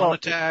ass. Don't Well,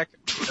 attack.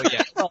 Oh,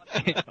 yeah. Well,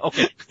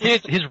 okay.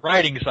 His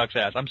writing sucks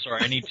ass. I'm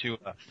sorry. I need to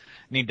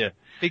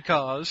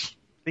Because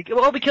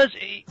because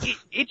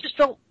it just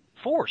felt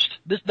forced.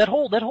 That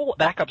whole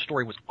backup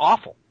story was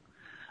awful.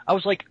 I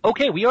was like,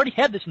 okay, we already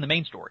had this in the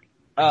main story.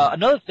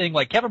 Another thing,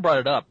 like Kevin brought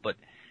it up, but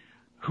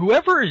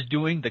whoever is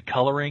doing the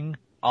coloring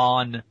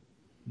on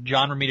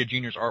John Romita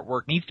Jr.'s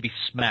artwork needs to be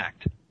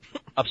smacked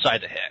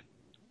upside the head.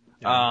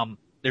 Yeah.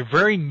 They're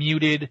very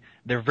muted.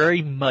 They're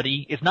very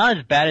muddy. It's not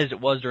as bad as it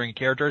was during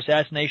Character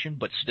Assassination,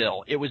 but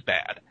still, it was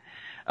bad.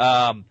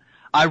 I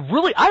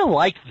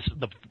liked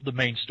the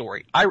main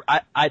story.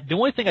 The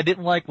only thing I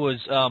didn't like was,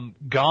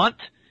 Gaunt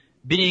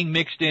being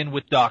mixed in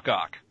with Doc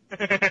Ock.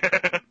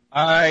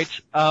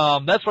 Alright,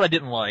 that's what I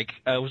didn't like.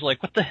 I was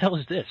like, what the hell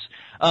is this?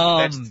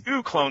 That's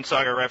 2 Clone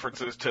Saga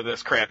references to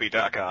this crappy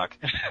Doc Ock.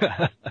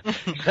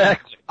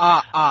 Exactly.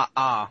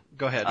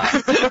 Go ahead.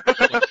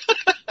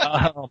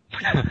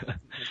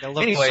 A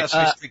little Anyway,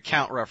 Sesame Street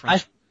count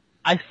reference.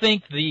 I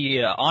think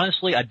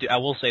honestly, I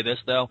will say this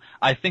though.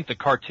 I think the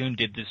cartoon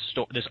did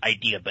this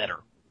idea better,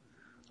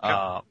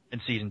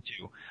 in season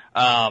 2.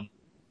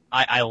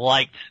 I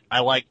liked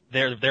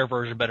their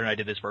version better than I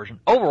did this version.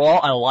 Overall,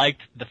 I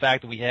liked the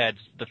fact that we had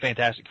the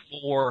Fantastic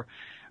Four.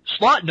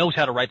 Slott knows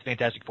how to write the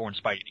Fantastic Four and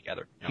Spidey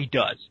together. Yeah. He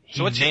does.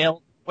 So what's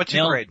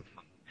your grade?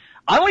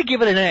 I would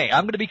give it an A.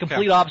 I'm going to be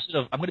complete opposite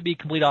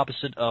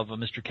of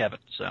Mr. Kevin.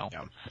 So.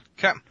 Yeah.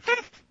 Okay.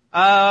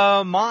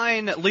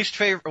 Mine least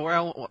favorite.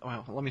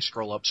 Well, let me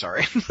scroll up.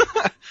 Sorry.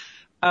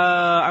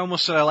 I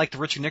almost said I like the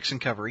Richard Nixon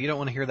cover. You don't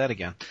want to hear that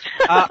again.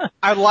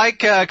 I like,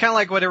 kind of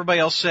like what everybody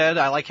else said.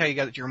 I like how you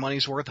got your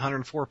money's worth,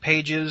 104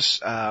 pages,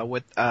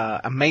 with,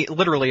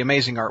 literally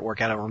amazing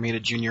artwork out of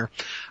Romita Jr.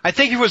 I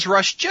think he was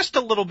rushed just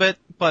a little bit,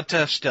 but,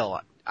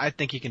 still, I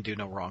think he can do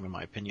no wrong in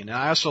my opinion. And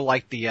I also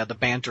like the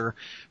banter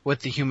with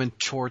the Human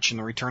Torch and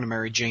the Return of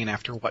Mary Jane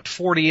after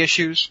 40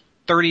 issues?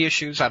 30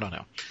 issues? I don't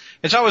know.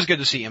 It's always good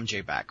to see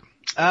MJ back.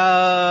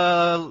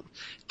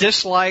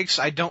 Dislikes,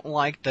 I don't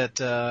like that,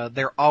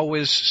 they're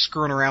always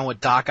screwing around with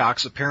Doc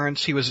Ock's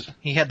appearance.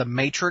 He had the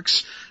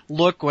Matrix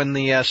look when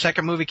the,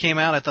 second movie came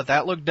out. I thought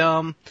that looked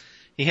dumb.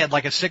 He had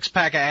like a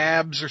 6-pack of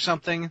abs or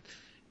something.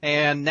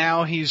 And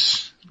now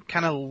he's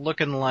kind of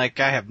looking like,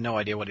 I have no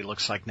idea what he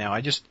looks like now.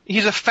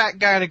 He's a fat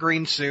guy in a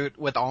green suit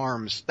with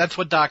arms. That's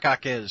what Doc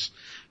Ock is.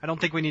 I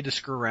don't think we need to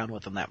screw around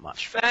with him that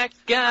much. Fat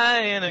guy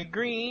in a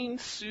green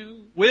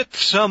suit. With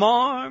some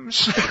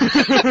arms.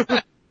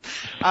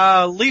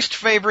 Least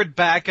favorite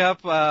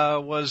backup,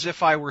 was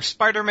If I Were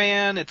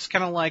Spider-Man. It's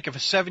kind of like if a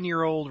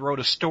 7-year-old wrote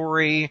a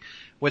story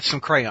with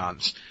some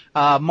crayons.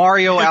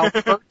 Mario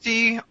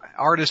Alberti,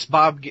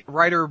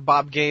 writer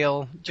Bob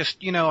Gale.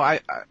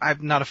 I'm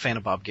not a fan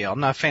of Bob Gale. I'm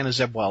not a fan of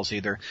Zeb Wells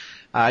either.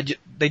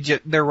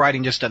 Their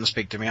writing just doesn't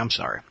speak to me. I'm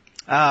sorry.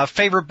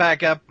 Favorite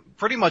backup,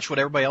 pretty much what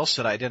everybody else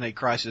said, Identity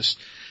Crisis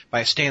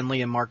by Stan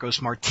Lee and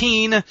Marcos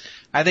Martin.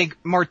 I think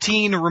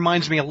Martin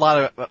reminds me a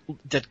lot of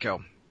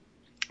Ditko.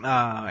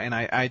 And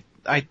I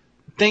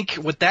think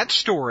with that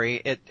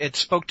story, it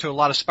spoke to a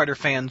lot of Spider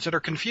fans that are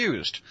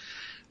confused.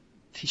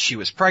 She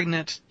was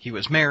pregnant, he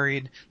was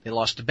married, they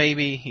lost a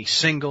baby, he's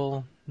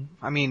single.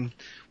 I mean,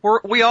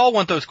 we all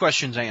want those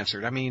questions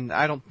answered. I mean,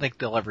 I don't think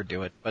they'll ever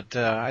do it, but,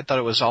 I thought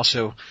it was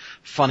also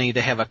funny to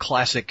have a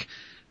classic,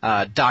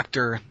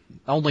 doctor.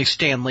 Only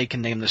Stan Lee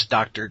can name this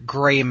doctor,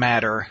 Gray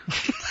Matter.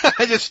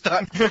 I just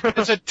thought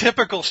it's a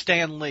typical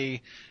Stan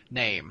Lee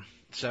name.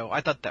 So I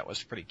thought that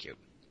was pretty cute.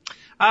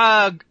 A-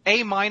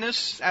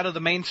 out of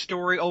the main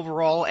story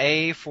overall,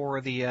 A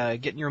for the,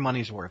 getting your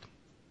money's worth.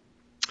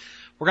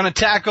 We're gonna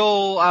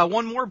tackle,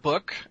 one more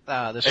book,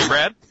 this Hey,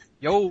 Brad?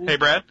 Yo. Hey,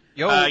 Brad?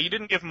 Yo. You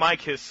didn't give Mike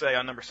his say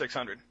on number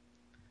 600.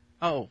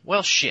 Oh,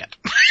 well, shit.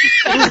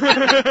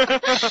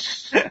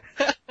 It's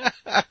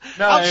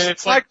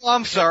like, Michael,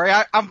 I'm sorry.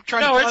 I'm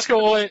trying to... No, it's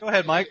cool. Go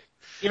ahead, Mike.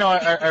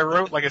 I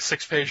wrote like a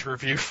 6-page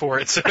review for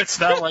it, so it's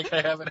not like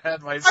I haven't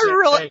had my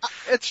say.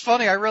 It's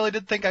funny. I really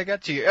did think I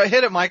got to you.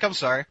 Hit it, Mike. I'm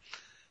sorry.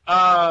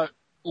 I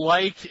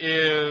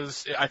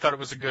thought it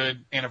was a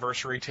good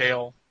anniversary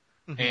tale.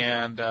 Mm-hmm.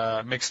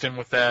 And mixed in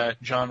with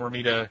that, John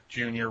Romita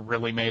Jr.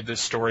 really made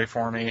this story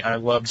for me. I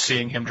loved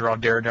seeing him draw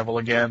Daredevil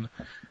again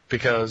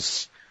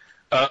because,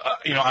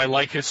 I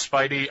like his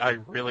Spidey. I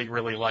really,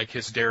 really like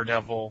his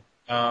Daredevil.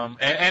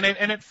 And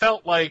it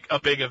felt like a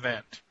big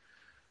event.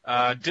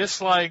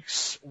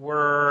 Dislikes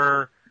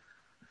were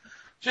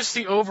just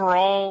the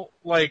overall,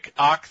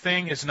 Ock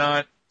thing has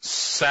not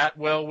sat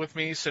well with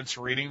me since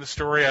reading the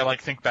story. I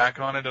think back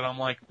on it and I'm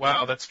like,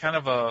 wow, that's kind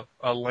of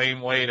a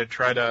lame way to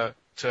try to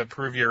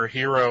prove you're a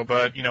hero,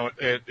 but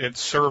it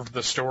served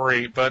the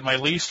story. But my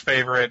least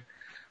favorite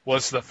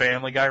was the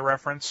Family Guy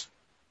reference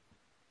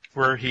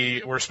where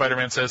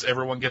Spider-Man says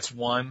everyone gets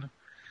one.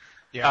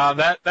 Yeah.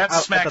 That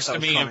smacks to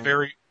me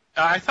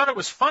I thought it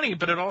was funny,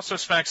 but it also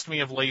smacks to me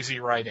of lazy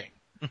writing.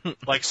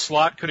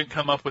 Slott couldn't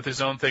come up with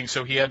his own thing,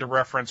 so he had to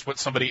reference what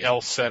somebody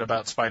else said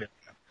about Spider-Man.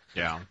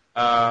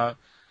 Yeah.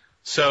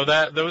 So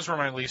those were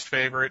my least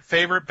favorite.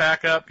 Favorite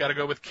backup, gotta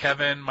go with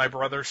Kevin, my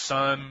brother's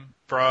son,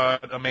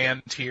 brought a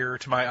man tear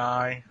to my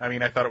eye. I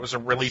mean, I thought it was a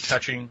really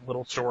touching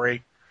little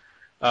story,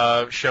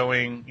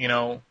 showing,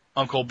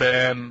 Uncle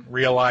Ben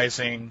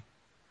realizing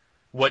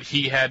what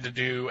he had to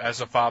do as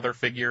a father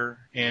figure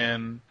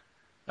in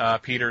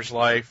Peter's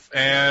life.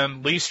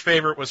 And least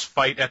favorite was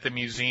Fight at the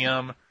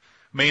Museum,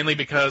 mainly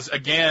because,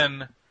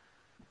 again,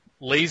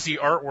 lazy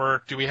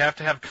artwork. Do we have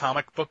to have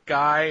comic book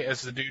guy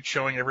as the dude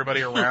showing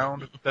everybody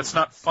around? That's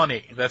not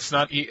funny. That's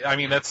not. I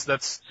mean,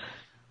 that's.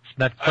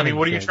 I mean,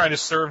 what are you trying to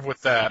serve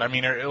with that? I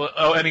mean,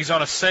 and he's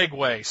on a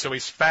Segway, so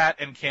he's fat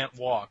and can't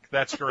walk.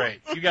 That's great.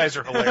 You guys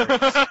are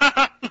hilarious.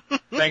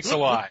 Thanks a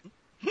lot.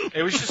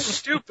 It was just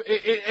stupid.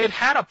 It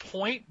had a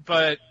point,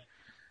 but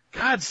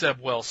God,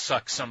 Zeb Wells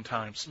sucks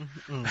sometimes.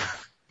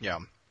 Yeah.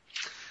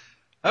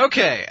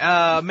 Okay.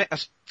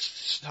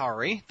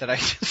 Sorry that I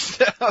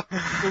just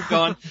moved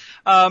on.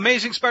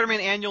 Amazing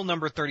Spider-Man Annual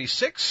number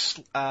 36.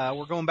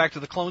 We're going back to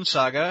the Clone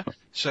Saga.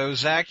 So,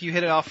 Zach, you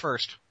hit it off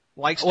first.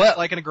 Like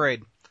and a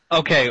grade.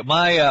 Okay,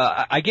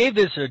 I gave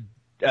this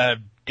a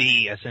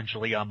D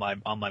essentially on my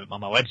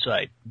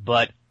website,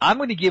 but I'm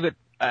going to give it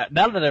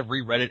now that I've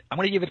reread it, I'm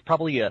going to give it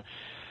probably a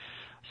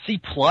C+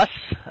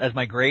 as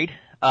my grade.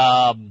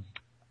 I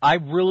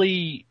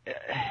really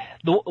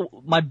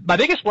my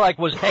biggest like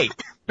was, hey,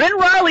 Ben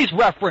Reilly's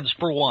reference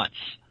for once.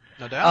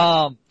 No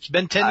doubt. It's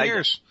been 10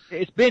 years.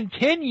 It's been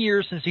 10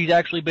 years since he's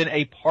actually been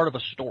a part of a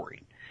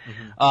story.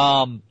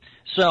 Mm-hmm.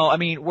 So I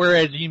mean,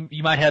 whereas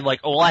you might have like,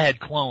 oh, I had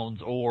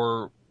clones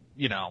or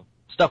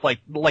stuff like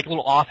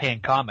little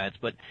offhand comments,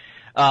 but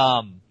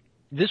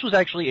this was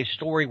actually a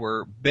story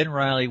where Ben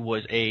Reilly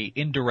was a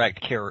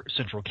indirect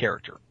central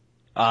character.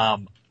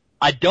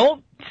 I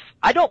don't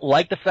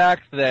like the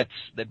fact that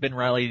Ben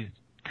Reilly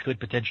could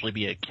potentially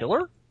be a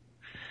killer.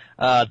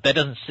 That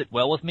doesn't sit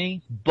well with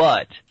me,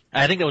 but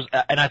I think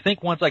I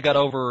think once I got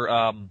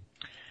over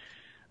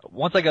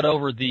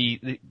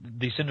the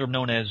syndrome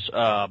known as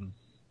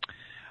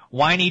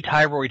whiny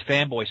thyroid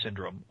fanboy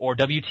syndrome, or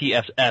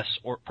WTFS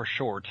for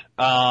short,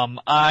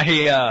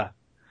 I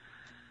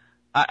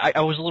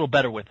was a little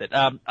better with it.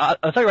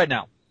 I'll tell you right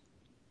now,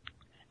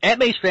 Aunt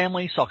May's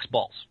family sucks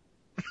balls.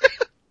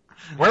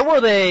 Where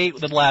were they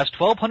the last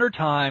 1,200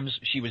 times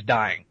she was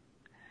dying?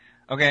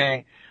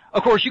 Okay.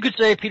 Of course, you could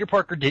say Peter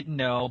Parker didn't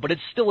know, but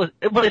it's still a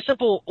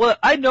simple, well,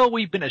 I know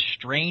we've been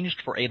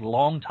estranged for a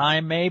long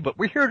time, May, but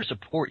we're here to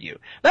support you.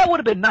 That would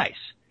have been nice.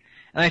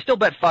 And I still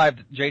bet 5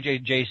 that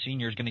JJJ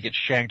Sr. is going to get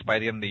shanked by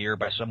the end of the year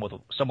by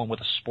someone with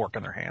a spork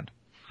in their hand.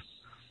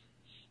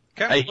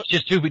 Okay. It's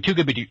just too good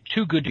to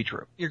be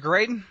true. Your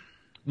grade?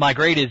 My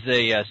grade is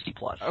a C+.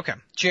 Okay.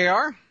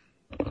 JR?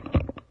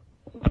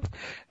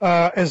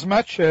 As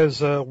much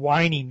as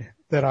whining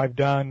that I've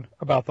done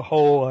about the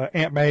whole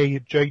Aunt May,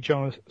 J.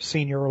 Jonah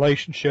Sr.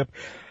 relationship,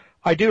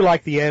 I do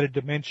like the added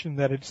dimension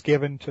that it's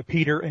given to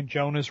Peter and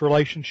Jonah's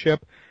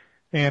relationship,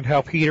 and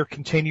how Peter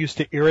continues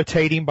to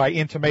irritate him by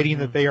intimating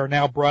that they are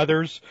now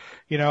brothers,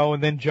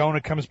 and then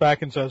Jonah comes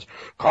back and says,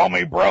 "Call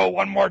me bro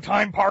one more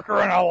time,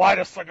 Parker, and I'll light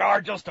a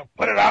cigar just to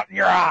put it out in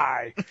your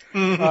eye."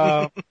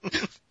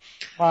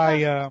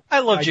 I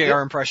love JR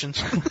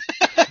impressions.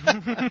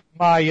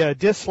 My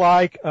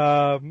dislike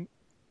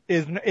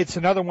it's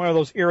another one of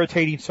those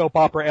irritating soap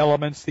opera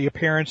elements, the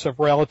appearance of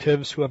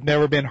relatives who have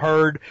never been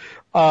heard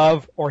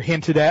of or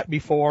hinted at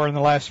before in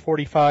the last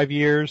 45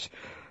 years.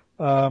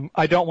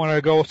 I don't want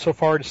to go so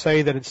far to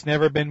say that it's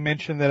never been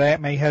mentioned that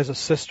Aunt May has a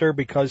sister,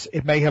 because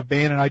it may have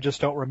been and I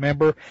just don't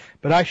remember,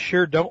 but I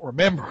sure don't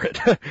remember it.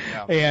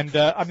 Yeah. And,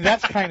 I mean,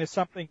 that's kind of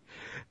something,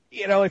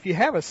 if you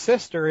have a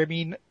sister, I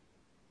mean,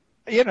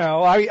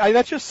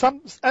 that's just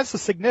that's a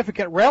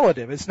significant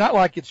relative. It's not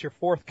like it's your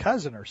fourth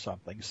cousin or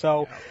something.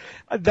 So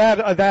that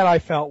I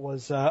felt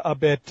was a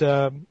bit,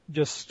 I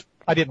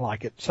didn't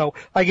like it. So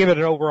I give it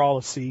an overall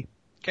a C.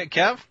 Okay,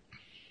 Kev?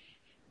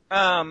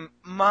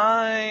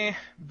 My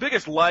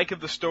biggest like of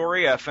the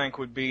story, I think,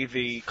 would be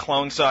the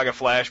Clone Saga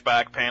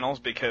flashback panels,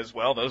 because,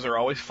 well, those are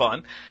always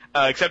fun.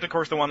 Except, of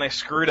course, the one they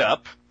screwed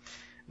up.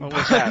 What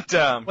was that?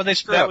 What they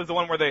screwed up? That was the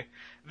one where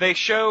they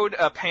showed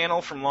a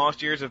panel from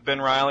Lost Years of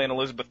Ben Reilly and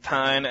Elizabeth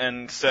Tyne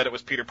and said it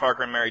was Peter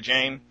Parker and Mary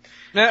Jane.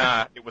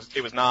 It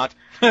was not.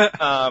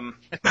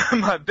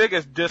 My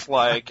biggest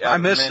dislike. I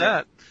missed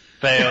that.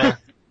 Fail.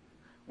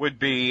 Would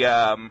be,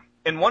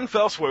 in one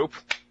fell swoop,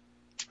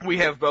 we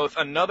have both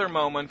another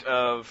moment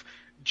of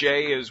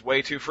Jay is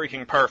way too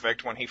freaking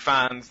perfect when he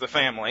finds the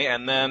family,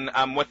 and then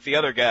I'm with the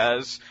other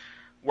guys,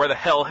 where the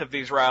hell have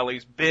these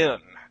Rileys been?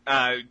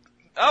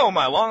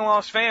 My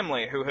long-lost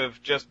family, who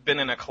have just been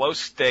in a close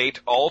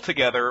state all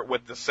together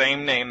with the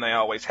same name they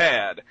always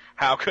had.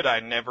 How could I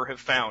never have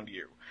found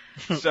you?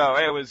 So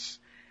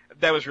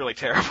that was really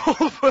terrible.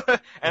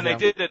 And they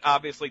did it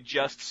obviously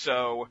just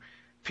so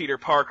Peter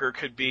Parker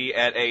could be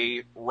at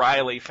a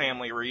Reilly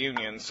family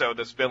reunion, so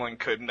this villain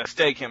could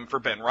mistake him for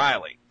Ben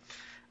Reilly.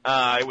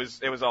 It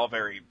was all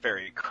very,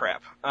 very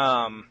crap.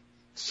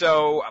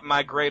 So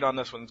my grade on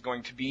this one's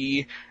going to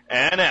be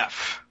an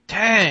F.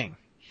 Dang.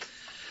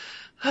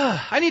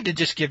 I need to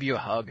just give you a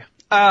hug.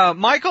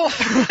 Michael?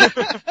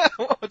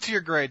 What's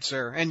your grade,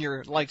 sir? And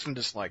your likes and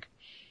dislikes?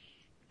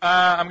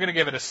 I'm going to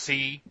give it a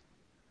C.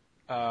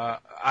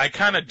 I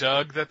kind of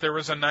dug that there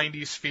was a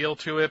 90s feel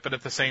to it, but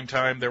at the same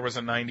time, there was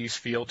a 90s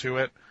feel to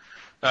it.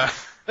 The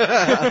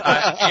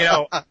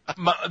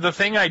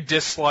thing I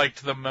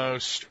disliked the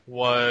most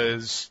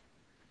was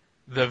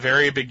the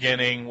very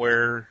beginning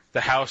where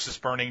the house is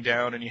burning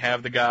down and you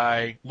have the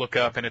guy look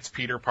up and it's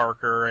Peter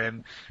Parker,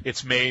 and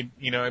it's made,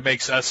 it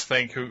makes us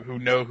think who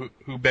know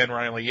who Ben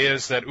Reilly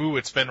is, that, ooh,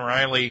 it's Ben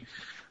Reilly,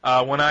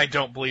 when I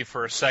don't believe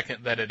for a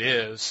second that it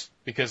is,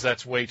 because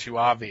that's way too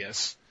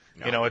obvious.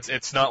 No.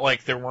 It's not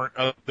like there weren't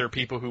other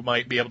people who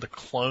might be able to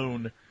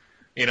clone,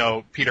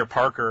 Peter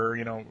Parker.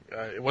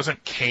 It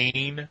wasn't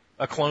Kane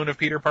a clone of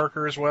Peter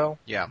Parker as well?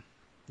 Yeah.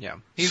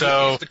 He's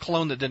the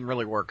clone that didn't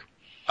really work.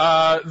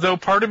 Though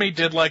part of me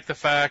did like the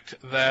fact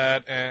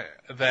that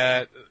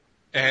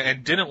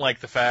and didn't like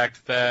the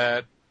fact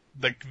that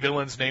the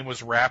villain's name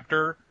was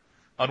Raptor.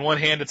 On one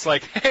hand, it's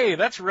like, hey,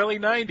 that's really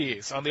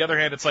 90s. On the other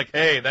hand, it's like,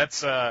 hey,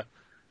 that's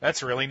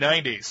really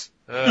 90s.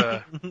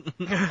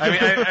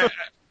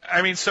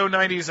 I mean, so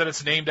 90s that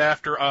it's named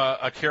after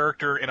a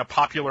character in a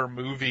popular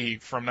movie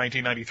from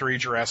 1993,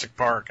 Jurassic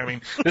Park. I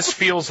mean, this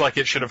feels like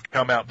it should have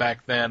come out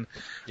back then.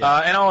 Yeah.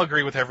 And I'll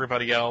agree with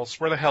everybody else.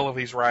 Where the hell have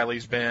these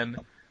Rileys been?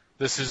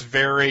 This is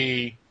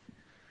very,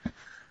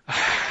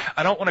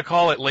 I don't want to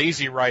call it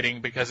lazy writing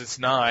because it's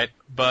not,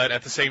 but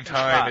at the same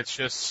time, it's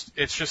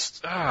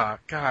just,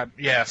 God,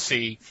 yeah,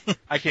 see,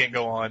 I can't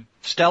go on.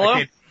 Stella? I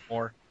can't do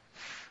more.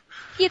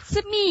 It's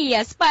me,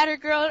 a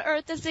Spider-Girl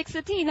Eartha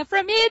 16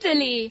 from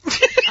Italy.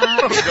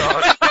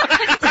 Oh,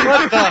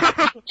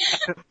 God.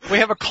 We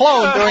have a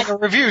clone doing a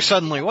review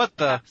suddenly. What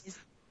the?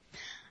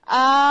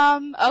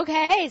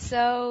 Okay,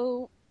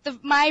 so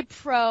my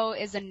pro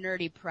is a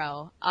nerdy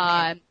pro.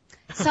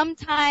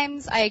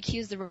 Sometimes I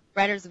accuse the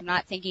writers of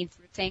not thinking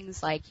through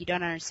things, like you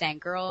don't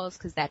understand girls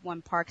because that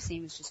one park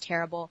scene was just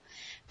terrible.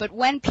 But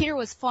when Peter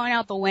was falling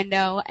out the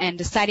window and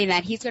deciding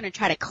that he's going to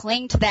try to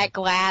cling to that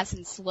glass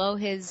and slow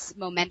his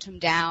momentum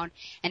down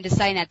and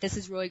deciding that this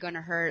is really going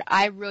to hurt,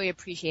 I really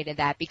appreciated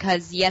that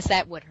because, yes,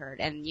 that would hurt.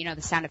 And,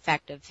 the sound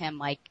effect of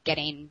him,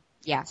 getting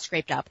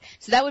scraped up.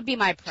 So that would be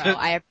my pro.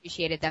 I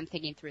appreciated them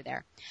thinking through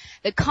there.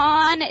 The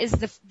con is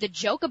the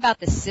joke about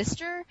the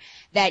sister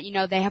that,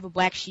 they have a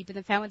black sheep in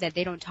the family that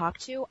they don't talk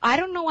to. I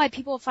don't know why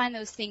people find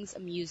those things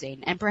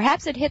amusing. And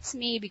perhaps it hits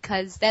me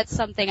because that's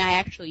something I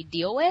actually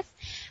deal with.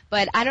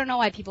 But I don't know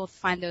why people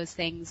find those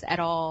things at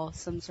all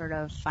some sort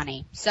of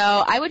funny. So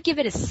I would give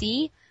it a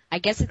C. I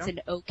guess it's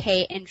an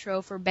okay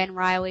intro for Ben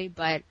Reilly,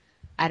 but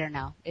I don't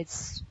know.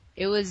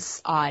 It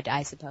was odd,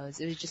 I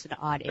suppose. It was just an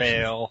odd issue.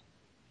 Fail.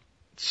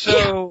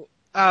 So,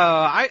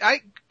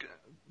 I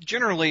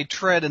generally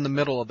tread in the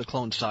middle of the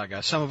Clone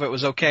Saga. Some of it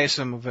was okay,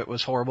 some of it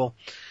was horrible.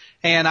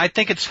 And I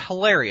think it's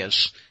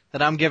hilarious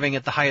that I'm giving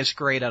it the highest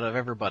grade out of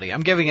everybody.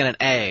 I'm giving it an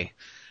A.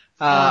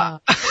 I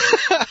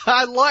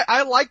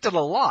liked it a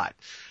lot.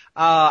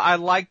 I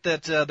liked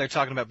that, they're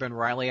talking about Ben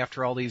Reilly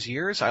after all these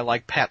years. I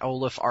like Pat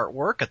Olliffe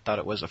artwork. I thought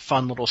it was a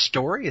fun little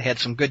story. It had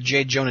some good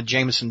J. Jonah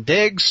Jameson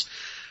digs.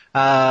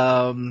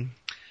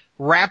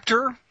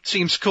 Raptor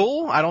seems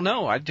cool. I don't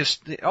know.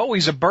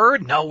 He's a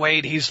bird? No,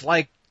 wait, he's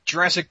like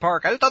Jurassic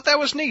Park. I thought that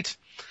was neat.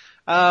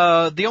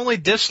 The only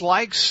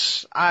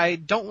dislikes, I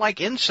don't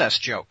like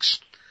incest jokes.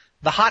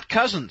 The hot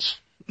cousins.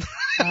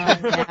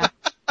 Yeah.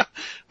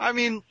 I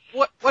mean,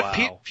 what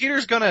Wow.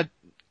 Peter's gonna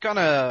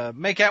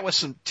make out with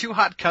some two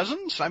hot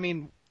cousins? I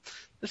mean,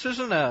 this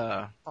isn't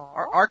a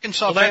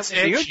Arkansas Well, that's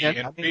family edgy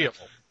reunion. and real.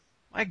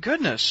 My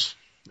goodness.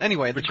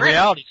 Anyway, It's a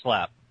reality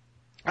slap.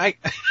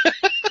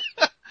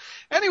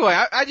 Anyway,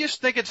 I just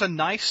think it's a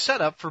nice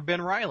setup for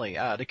Ben Reilly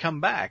to come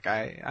back.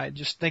 I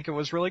just think it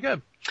was really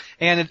good.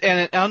 And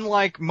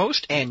unlike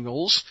most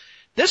annuals,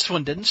 this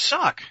one didn't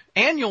suck.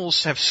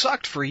 Annuals have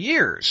sucked for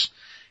years.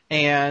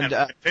 And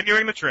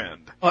continuing the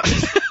trend.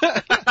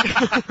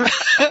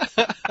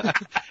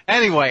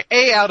 Anyway,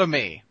 A out of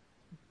me.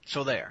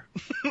 So there.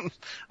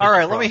 All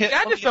right, let me hit.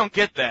 I just don't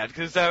get that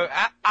because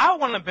I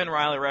want a Ben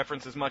Reilly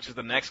reference as much as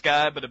the next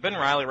guy, but a Ben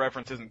Reilly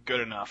reference isn't good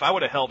enough. I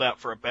would have held out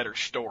for a better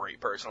story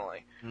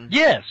personally.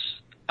 Yes,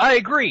 I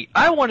agree.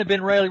 I want a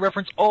Ben Reilly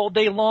reference all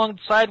day long,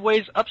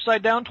 sideways,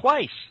 upside down,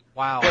 twice.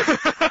 Wow.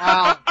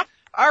 Wow.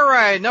 All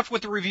right, enough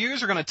with the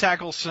reviews. We're going to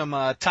tackle some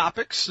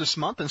topics this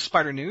month in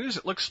Spider News.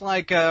 It looks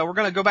like we're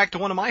going to go back to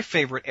one of my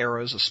favorite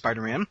eras of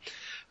Spider-Man.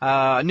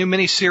 A new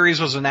miniseries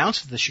was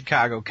announced at the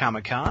Chicago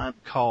Comic-Con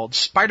called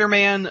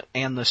Spider-Man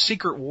and the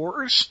Secret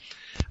Wars.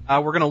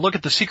 We're going to look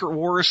at the Secret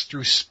Wars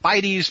through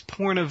Spidey's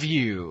point of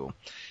view.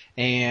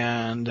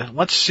 And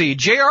let's see,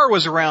 JR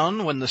was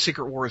around when the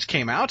Secret Wars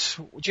came out.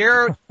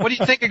 JR, what do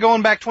you think of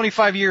going back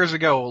 25 years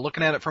ago,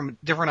 looking at it from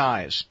different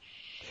eyes?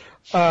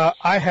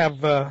 I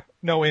have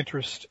no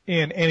interest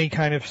in any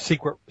kind of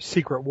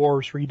Secret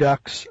Wars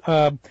redux.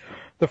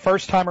 The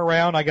first time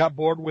around, I got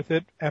bored with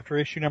it after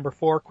issue number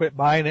 4, quit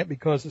buying it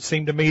because it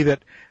seemed to me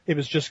that it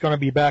was just going to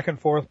be back and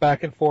forth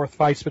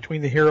fights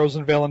between the heroes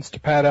and villains to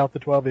pad out the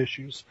 12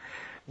 issues.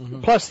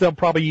 Mm-hmm. Plus, they'll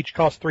probably each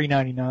cost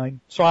 $3.99,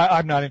 so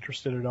I'm not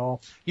interested at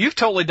all. You've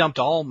totally dumped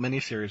all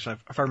miniseries,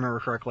 if I remember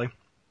correctly.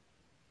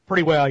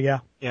 Pretty well, yeah.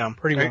 Yeah.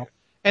 Pretty well.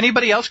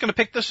 Anybody else going to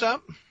pick this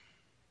up?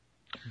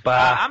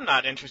 I'm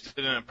not interested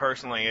in it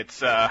personally.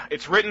 It's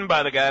written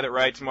by the guy that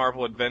writes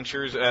Marvel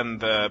Adventures, and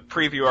the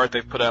preview art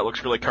they've put out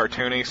looks really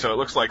cartoony, so it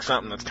looks like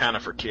something that's kind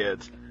of for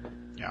kids.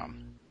 Yeah.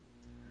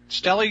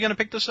 Stella, you going to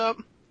pick this up?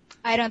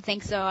 I don't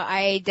think so.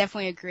 I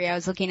definitely agree. I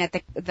was looking at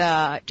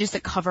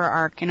the cover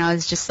arc, and I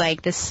was just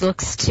like, this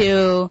looks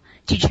too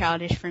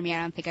childish for me.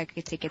 I don't think I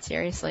could take it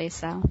seriously.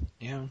 So.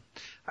 Yeah.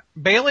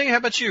 Bailey, how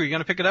about you? You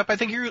going to pick it up? I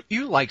think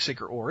you like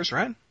Secret Wars,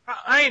 right?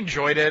 I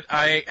enjoyed it.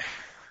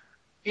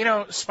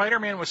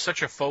 Spider-Man was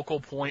such a focal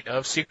point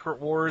of Secret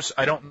Wars.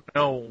 I don't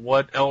know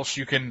what else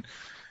you can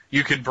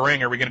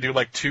bring. Are we going to do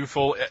like 2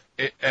 full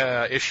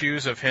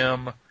issues of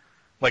him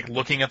like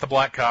looking at the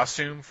black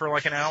costume for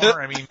like an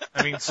hour? I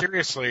mean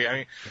seriously.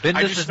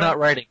 Bendis is not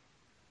writing.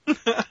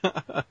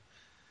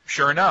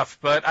 Sure enough,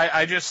 but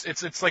I just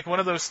it's like one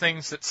of those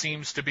things that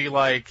seems to be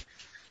like,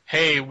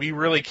 hey, we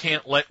really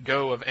can't let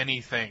go of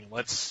anything.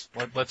 Let's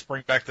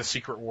bring back the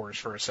Secret Wars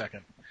for a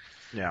second.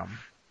 Yeah.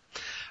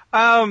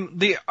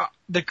 The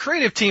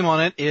creative team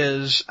on it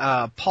is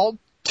Paul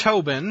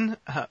Tobin,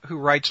 who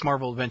writes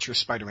Marvel Adventures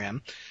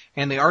Spider-Man,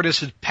 and the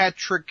artist is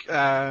Patrick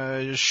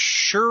Scherberger,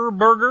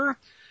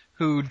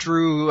 who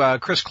drew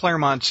Chris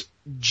Claremont's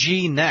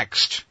G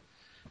Next.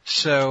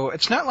 So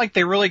it's not like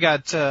they really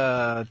got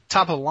top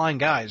of the line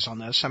guys on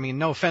this. I mean,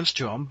 no offense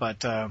to them,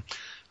 but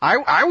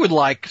I would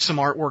like some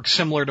artwork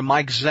similar to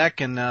Mike Zeck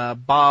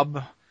and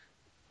Bob.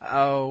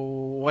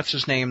 What's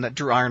his name that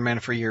drew Iron Man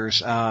for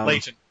years?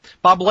 Layton.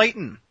 Bob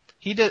Layton.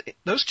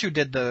 Those two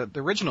did the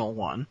original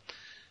one,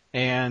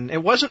 and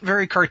it wasn't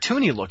very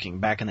cartoony looking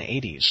back in the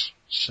 80s.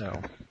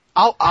 So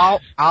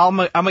I'm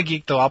a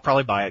geek though. I'll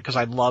probably buy it because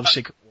I love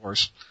Secret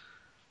Wars.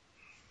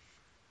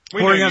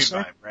 We know you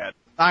buy it, Brad.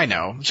 I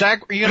know.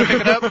 Zach, are you gonna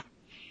pick it up?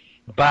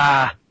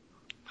 Bah.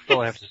 That's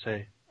all I have to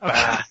say.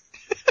 Bah.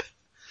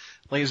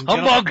 Ladies and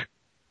gentlemen, humbug!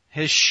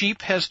 His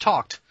sheep has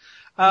talked.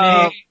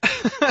 Let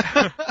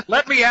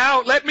me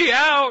out! Let me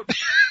out!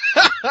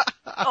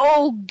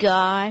 Oh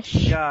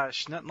gosh.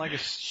 Gosh, nothing like a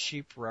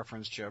sheep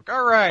reference joke.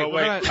 All right. Oh,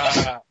 wait.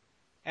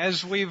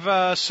 As we've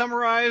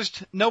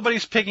summarized,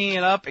 nobody's picking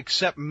it up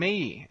except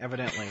me,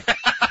 evidently.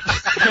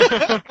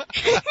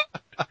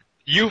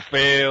 You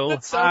failed.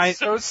 That sounds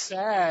so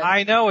sad.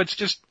 I know, it's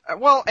just,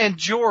 and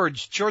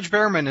George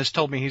Behrman has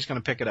told me he's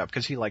going to pick it up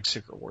because he likes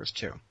Secret Wars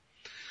too.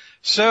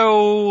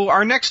 So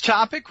our next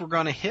topic we're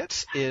going to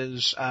hit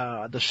is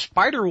the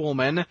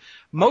Spider-Woman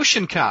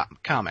motion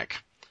comic.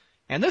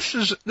 And this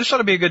ought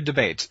to be a good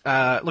debate.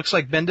 It looks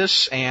like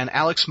Bendis and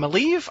Alex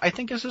Maleev, I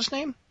think is his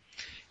name,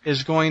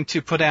 is going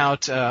to put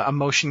out a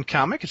motion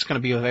comic. It's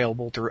going to be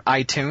available through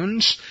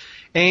iTunes.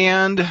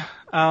 And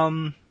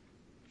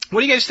what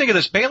do you guys think of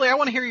this? Bailey, I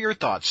want to hear your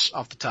thoughts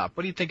off the top.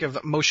 What do you think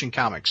of motion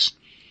comics?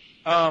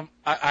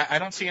 I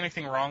don't see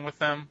anything wrong with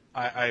them.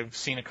 I've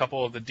seen a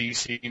couple of the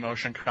DC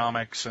motion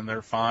comics, and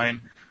they're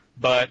fine.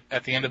 But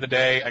at the end of the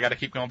day, I got to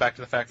keep going back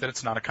to the fact that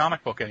it's not a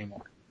comic book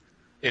anymore.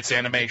 It's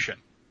animation.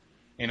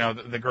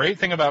 The great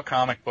thing about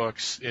comic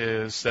books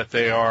is that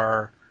they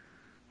are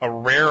a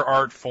rare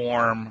art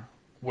form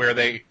where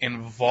they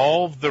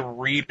involve the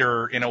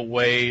reader in a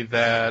way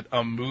that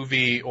a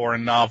movie or a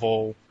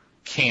novel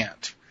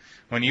can't.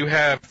 When you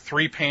have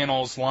 3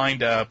 panels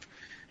lined up,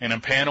 and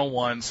in panel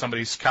 1,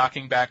 somebody's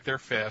cocking back their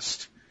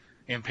fist.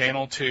 In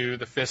panel 2,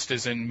 the fist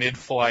is in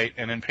mid-flight,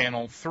 and in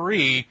panel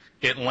 3,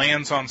 it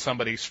lands on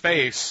somebody's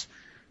face.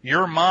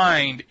 Your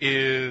mind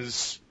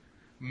is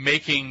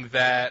making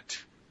that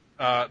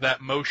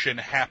motion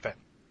happen,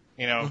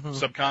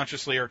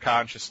 subconsciously or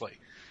consciously.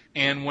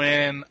 And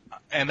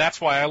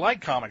that's why I like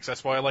comics.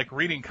 That's why I like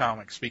reading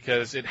comics,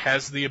 because it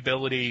has the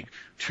ability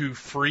to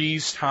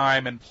freeze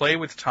time and play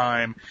with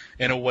time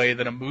in a way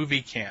that a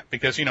movie can't.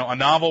 Because, a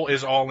novel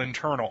is all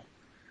internal.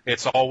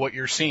 It's all what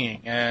you're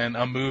seeing. And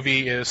a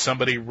movie is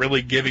somebody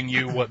really giving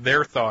you what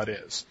their thought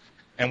is.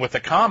 And with a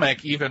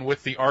comic, even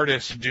with the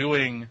artist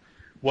doing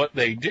what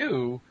they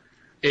do,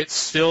 it's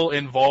still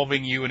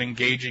involving you and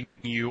engaging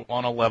you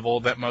on a level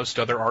that most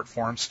other art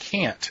forms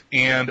can't.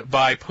 And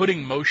by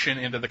putting motion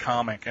into the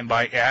comic and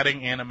by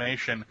adding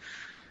animation,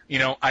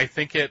 I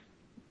think it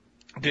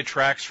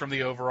detracts from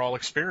the overall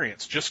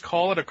experience. Just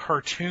call it a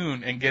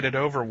cartoon and get it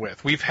over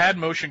with. We've had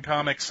motion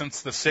comics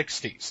since the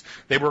 60s.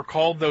 They were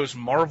called those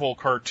Marvel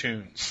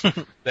cartoons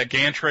that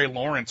Gantre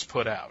Lawrence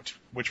put out,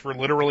 which were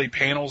literally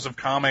panels of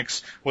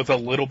comics with a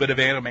little bit of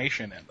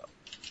animation in them.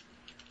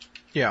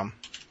 Yeah.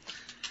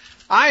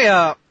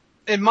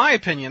 In my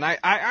opinion,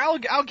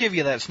 I'll give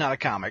you that it's not a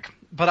comic,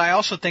 but I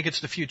also think it's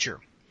the future.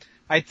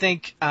 I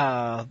think,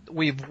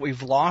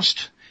 we've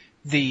lost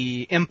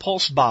the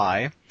impulse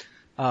buy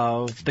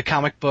of the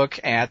comic book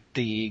at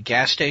the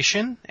gas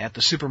station, at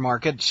the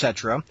supermarket,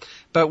 etc.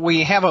 But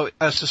we have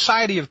a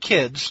society of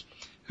kids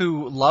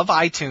who love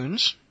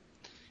iTunes,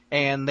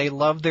 and they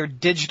love their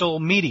digital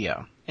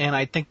media. And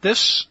I think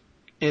this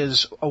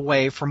is a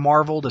way for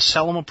Marvel to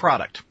sell them a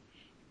product.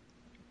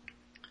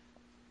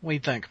 What do you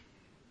think?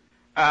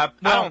 I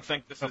don't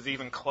think this is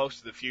even close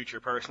to the future,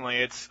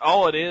 personally.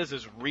 All it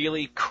is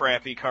really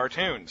crappy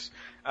cartoons.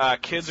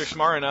 Kids are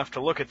smart enough to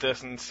look at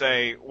this and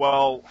say,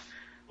 well,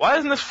 why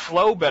doesn't this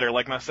flow better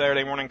like my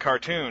Saturday morning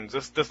cartoons?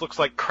 This looks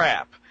like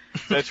crap.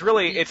 So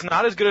it's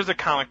not as good as a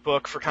comic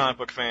book for comic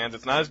book fans.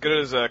 It's not as good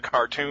as a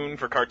cartoon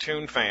for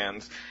cartoon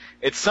fans.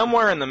 It's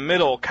somewhere in the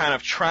middle, kind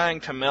of trying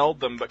to meld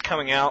them, but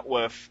coming out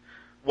with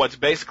what's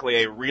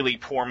basically a really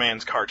poor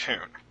man's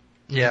cartoon.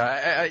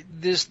 Yeah,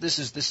 this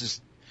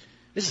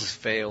is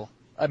fail.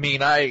 I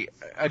mean,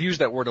 I've used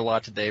that word a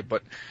lot today,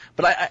 but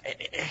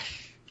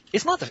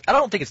it's not I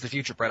don't think it's the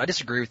future, Brad. I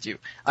disagree with you.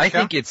 I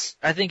think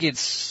that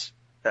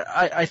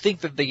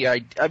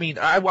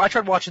I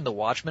tried watching the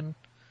Watchmen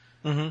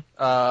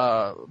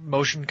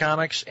motion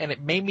comics, and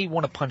it made me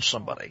want to punch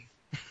somebody.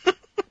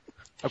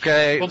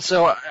 Okay,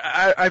 so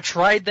I've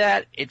tried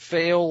that. It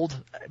failed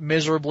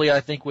miserably,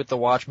 I think, with the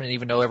Watchmen,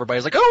 even though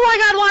everybody's like, "Oh my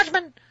God,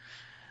 Watchmen!"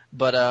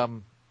 But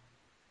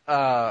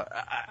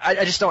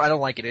I just don't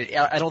like it.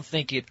 I don't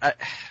think it.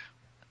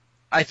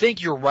 I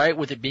think you're right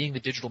with it being the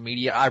digital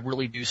media. I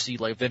really do see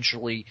like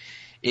eventually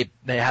it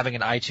having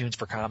an iTunes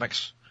for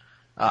comics.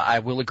 I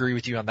will agree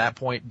with you on that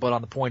point, but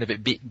on the point of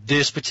it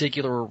this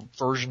particular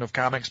version of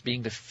comics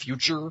being the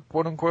future,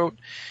 quote unquote,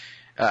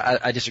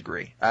 I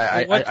disagree.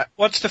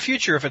 What's the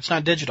future if it's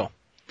not digital?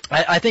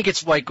 I think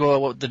it's like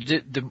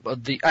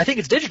I think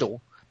it's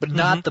digital, but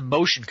not the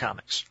motion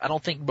comics. I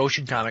don't think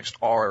motion comics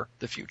are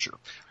the future.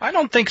 I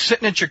don't think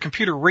sitting at your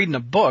computer reading a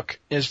book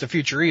is the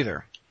future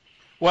either.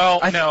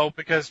 Well, no,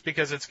 because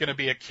it's going to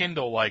be a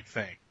Kindle-like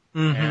thing,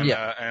 and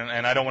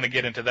I don't want to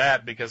get into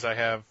that because I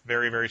have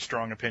very, very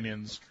strong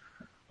opinions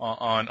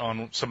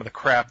on some of the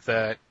crap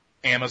that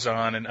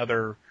Amazon and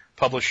other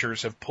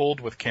publishers have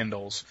pulled with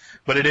Kindles,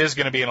 but it is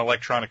going to be an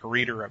electronic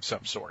reader of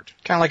some sort.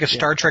 Kind of like a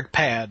Star Trek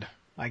pad,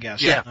 I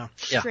guess. Yeah.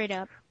 Straight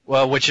up.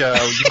 Well, which you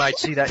might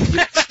see that.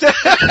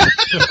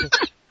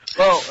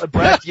 Well,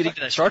 Brad, getting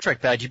to that Star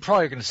Trek pad, you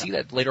probably are going to see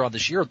that later on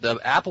this year.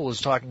 Apple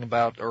is talking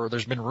about, or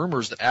there's been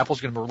rumors that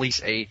Apple's going to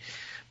release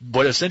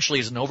what essentially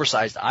is an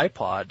oversized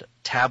iPod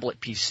tablet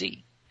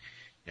PC.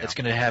 Yeah. It's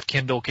going to have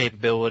Kindle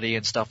capability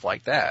and stuff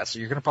like that. So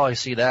you're going to probably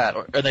see that.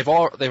 And they've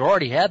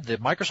already had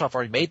Microsoft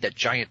already made that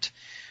giant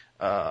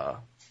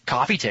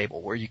coffee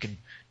table where you can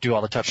do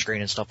all the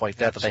touchscreen and stuff like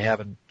that they have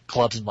in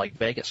clubs in like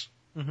Vegas.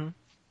 Mm-hmm.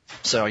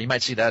 So you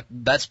might see that.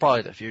 That's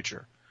probably the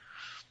future.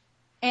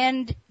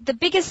 And the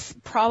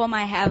biggest problem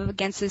I have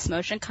against this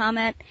motion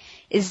comment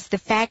is the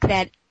fact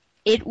that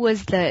it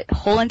was the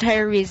whole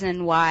entire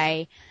reason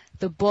why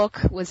the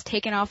book was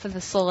taken off of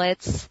the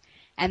slits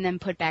and then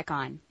put back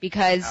on.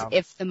 Because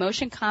if the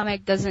motion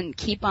comic doesn't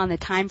keep on the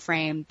time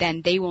frame,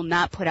 then they will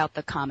not put out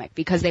the comic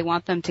because they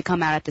want them to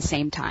come out at the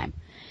same time.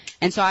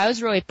 And so I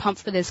was really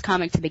pumped for this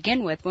comic to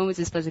begin with. When was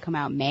it supposed to come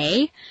out?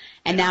 May?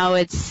 And now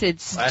it's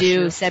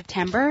due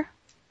September.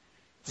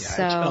 Yeah, it's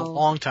been a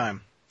long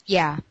time.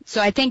 Yeah,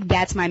 so I think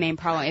that's my main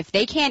problem. If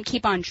they can't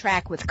keep on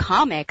track with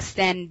comics,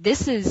 then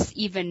this is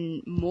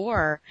even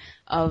more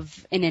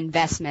of an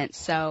investment.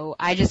 So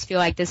I just feel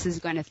like this is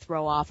going to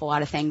throw off a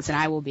lot of things, and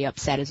I will be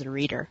upset as a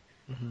reader.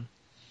 Mm-hmm.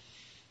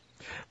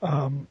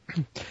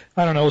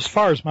 I don't know. As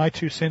far as my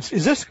 2 cents,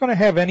 is this going to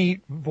have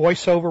any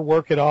voiceover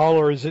work at all,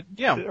 or is it?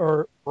 Yeah.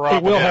 Or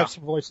it will have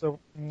some voiceover.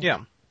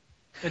 Yeah,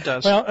 it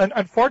does. Well,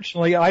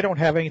 unfortunately, I don't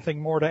have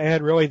anything more to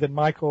add really than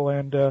Michael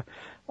and.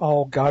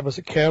 Oh God, was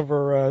it Kev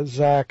or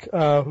Zach?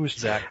 Who's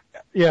Zach?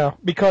 Yeah,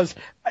 because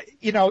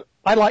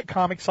I like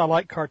comics, I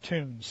like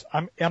cartoons.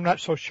 I'm not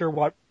so sure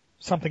what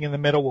something in the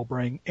middle will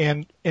bring.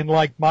 And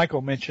like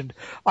Michael mentioned,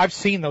 I've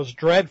seen those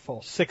dreadful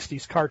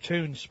 '60s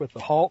cartoons with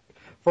the Hulk,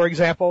 for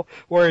example,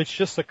 where it's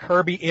just the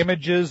Kirby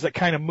images that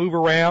kind of move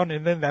around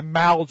and then the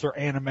mouths are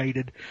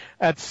animated.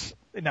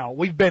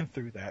 We've been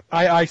through that.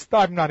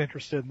 I'm not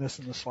interested in this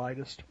in the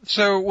slightest.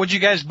 So, would you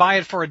guys buy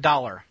it for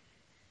 $1?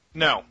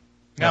 No.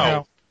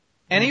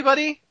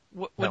 Anybody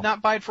would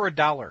not buy it for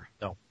 $1?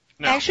 No.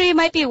 Actually, it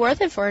might be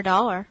worth it for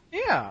 $1.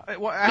 Yeah.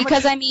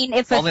 Because,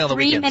 if a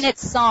 3-minute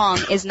song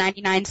is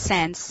 99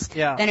 cents,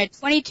 then a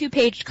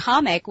 22-page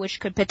comic, which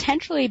could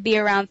potentially be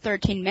around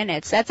 13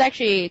 minutes, that's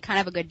actually kind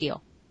of a good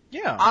deal.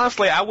 Yeah.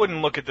 Honestly, I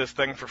wouldn't look at this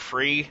thing for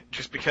free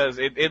just because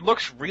it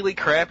looks really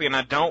crappy and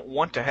I don't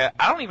want to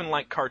I don't even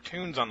like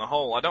cartoons on the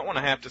whole. I don't want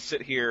to have to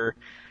sit here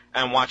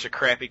and watch a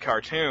crappy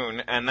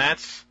cartoon, and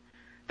that's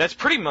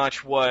pretty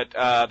much what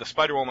the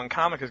Spider-Woman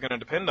comic is going to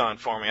depend on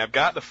for me. I've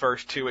got the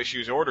first 2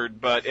 issues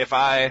ordered, but if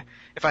I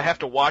have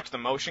to watch the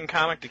motion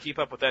comic to keep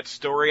up with that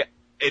story,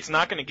 it's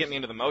not going to get me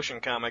into the motion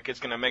comic.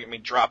 It's going to make me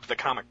drop the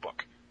comic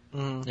book.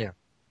 Yeah,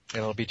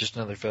 it'll be just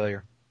another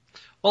failure.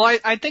 Well,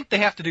 I think they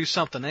have to do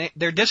something.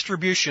 Their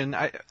distribution,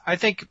 I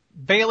think,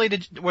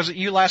 Bailey, was it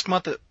you last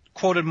month that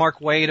quoted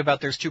Mark Waid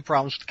about there's 2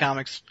 problems with the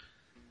comics?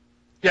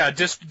 Yeah,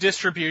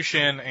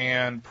 distribution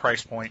and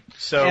price point.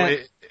 So,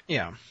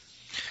 yeah.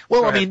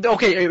 Well, I mean,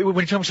 okay,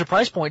 when it comes to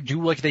price point,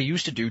 do like they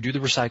used to do the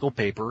recycled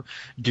paper,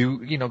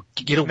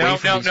 get away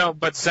from these. No,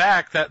 but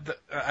Zach,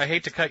 I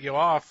hate to cut you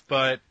off,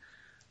 but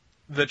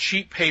the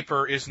cheap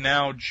paper is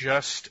now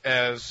just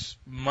as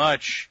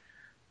much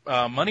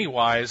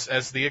money-wise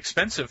as the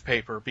expensive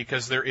paper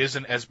because there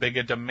isn't as big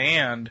a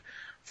demand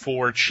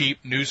for cheap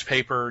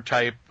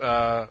newspaper-type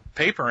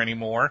paper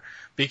anymore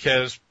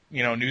because,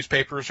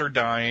 newspapers are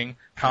dying,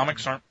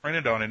 comics aren't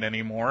printed on it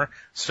anymore,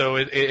 so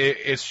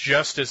it's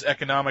just as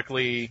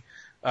economically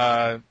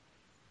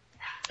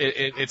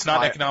it's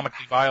not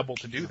economically viable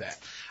to do that.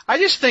 I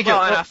just think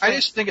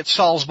it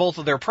solves both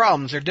of their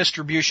problems, their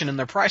distribution and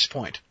their price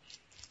point.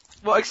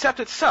 Well, except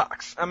it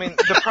sucks. I mean,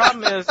 the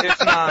problem is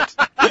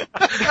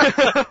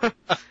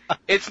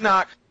it's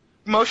not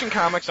motion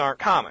comics aren't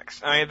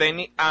comics. I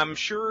mean, I'm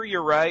sure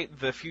you're right,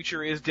 the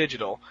future is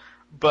digital,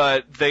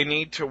 but they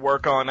need to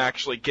work on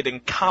actually getting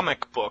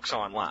comic books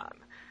online.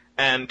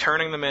 And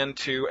turning them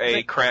into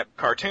a crap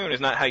cartoon is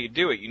not how you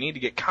do it. You need to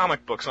get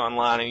comic books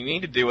online, and you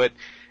need to do it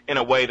in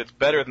a way that's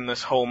better than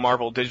this whole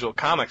Marvel Digital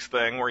Comics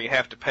thing where you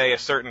have to pay a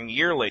certain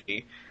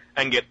yearly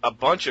and get a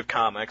bunch of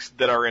comics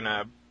that are in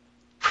a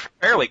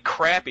fairly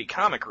crappy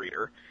comic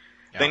reader.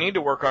 Yeah. They need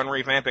to work on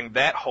revamping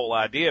that whole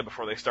idea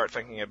before they start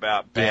thinking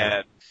about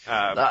bad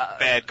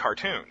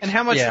cartoons. And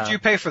how much would you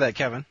pay for that,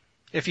 Kevin,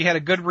 if you had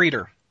a good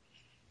reader?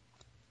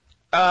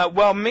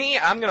 Well, I'm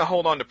going to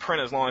hold on to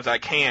print as long as I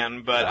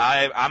can, but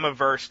I'm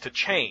averse to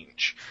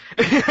change.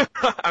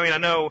 I mean, I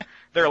know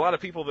there are a lot of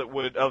people that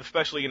would,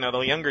 especially, the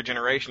younger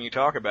generation you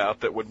talk about,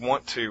 that would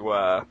want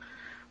to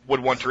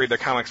read their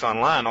comics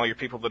online, all your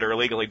people that are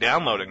illegally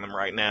downloading them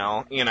right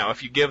now.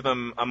 If you give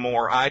them a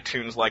more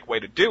iTunes-like way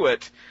to do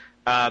it,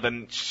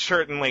 then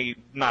certainly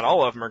not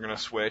all of them are going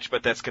to switch,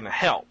 but that's going to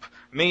help.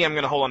 Me, I'm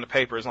going to hold on to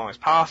paper as long as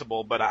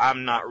possible, but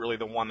I'm not really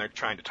the one they're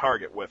trying to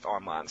target with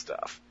online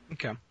stuff.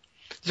 Okay.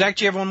 Zach,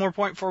 do you have one more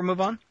point before we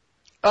move on?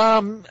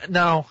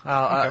 No.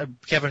 Okay.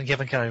 Kevin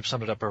kind of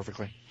summed it up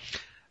perfectly.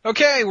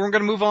 Okay, we're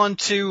going to move on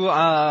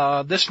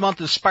to this month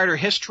of Spider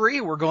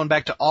history. We're going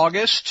back to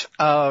August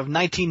of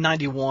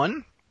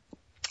 1991,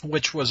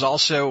 which was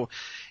also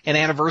an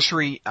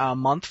anniversary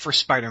month for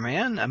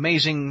Spider-Man.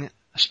 Amazing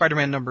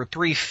Spider-Man number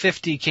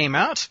 350 came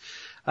out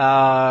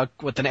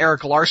with an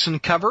Eric Larson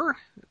cover,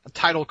 a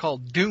title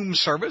called Doom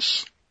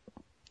Service.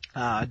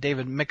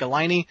 David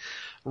Michelinie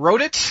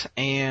wrote it,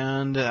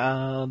 and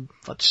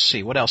let's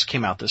see, what else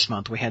came out this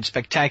month? We had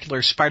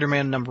Spectacular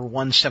Spider-Man number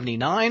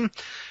 179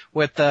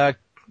 with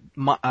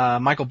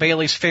Michael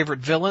Bailey's favorite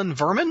villain,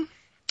 Vermin,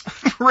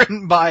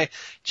 written by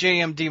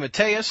J.M.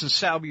 DeMatteis and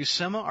Sal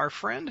Buscema, our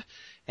friend.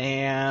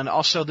 And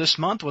also this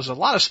month was a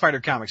lot of Spider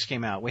comics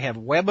came out. We have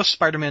Web of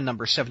Spider-Man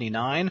number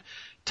 79,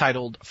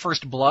 titled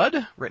First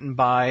Blood, written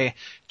by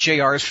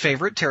J.R.'s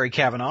favorite, Terry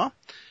Kavanagh.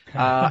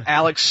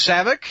 Alex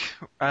Savick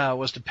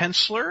was the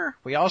penciler.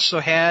 We also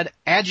had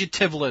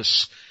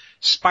Adjectiveless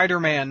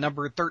Spider-Man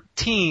number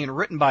 13,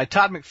 written by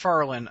Todd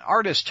McFarlane,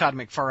 artist Todd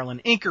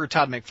McFarlane, inker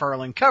Todd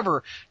McFarlane,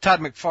 cover Todd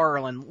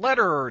McFarlane,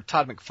 letterer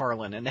Todd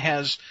McFarlane, and it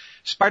has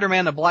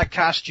Spider-Man the Black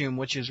Costume,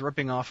 which is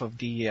ripping off of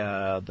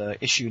the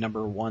issue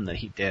number 1 that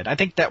he did. I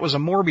think that was a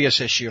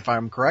Morbius issue, if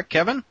I'm correct,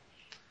 Kevin?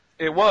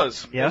 It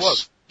was. Yes. It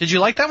was. Did you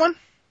like that one?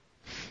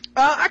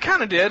 I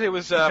kind of did. It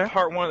was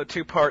part 1 of the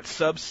 2-part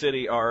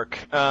Sub-City arc.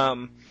 I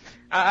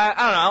don't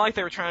know. I like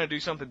they were trying to do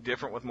something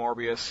different with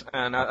Morbius,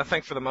 and I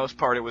think for the most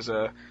part it was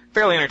a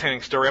fairly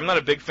entertaining story. I'm not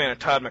a big fan of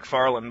Todd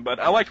McFarlane, but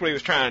I liked what he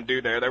was trying to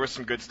do there. There was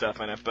some good stuff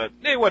in it, but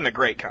it wasn't a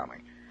great comic.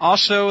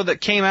 Also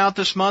that came out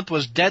this month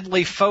was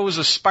Deadly Foes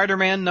of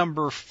Spider-Man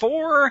number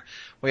 4.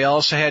 We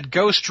also had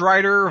Ghost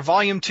Rider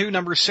Volume 2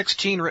 number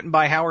 16, written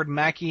by Howard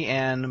Mackie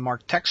and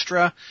Mark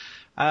Textra.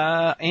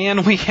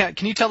 And we had,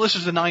 can you tell this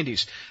is the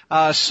 90s?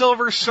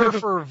 Silver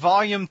Surfer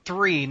Volume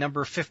 3,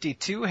 number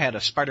 52, had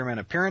a Spider-Man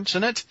appearance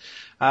in it,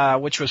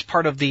 which was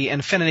part of the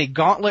Infinity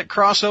Gauntlet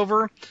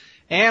crossover.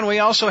 And we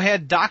also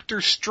had Doctor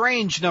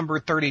Strange number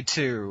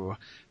 32,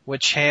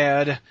 which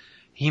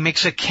he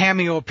makes a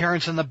cameo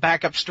appearance in the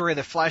backup story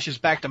that flashes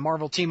back to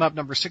Marvel Team Up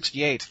number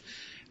 68.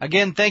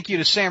 Again, thank you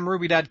to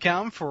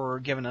SamRuby.com for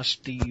giving us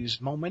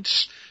these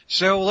moments.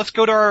 So let's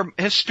go to our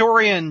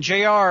historian,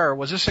 JR.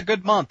 Was this a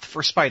good month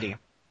for Spidey?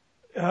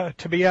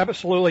 To be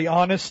absolutely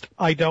honest,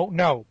 I don't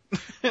know.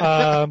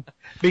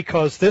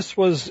 Because this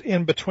was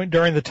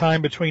during the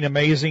time between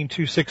Amazing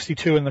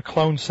 262 and the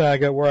Clone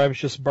Saga where I was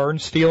just burn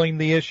stealing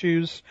the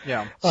issues.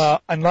 Yeah.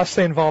 Unless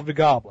they involved a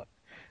goblin.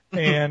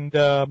 And,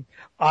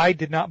 I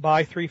did not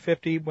buy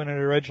 350 when it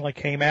originally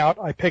came out.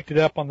 I picked it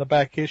up on the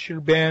back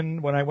issue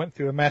bin when I went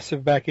through a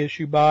massive back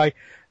issue buy.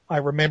 I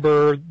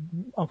remember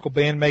Uncle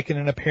Ben making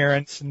an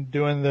appearance and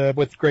doing the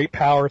with great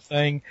power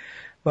thing.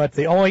 But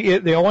the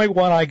only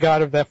one I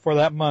got of that for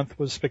that month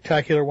was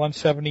Spectacular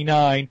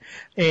 179.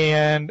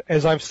 And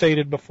as I've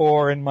stated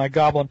before in my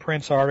Goblin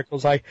Prince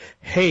articles, I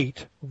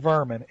hate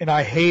Vermin, and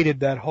I hated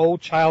that whole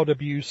child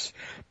abuse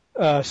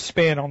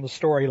spin on the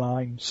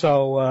storyline.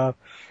 So,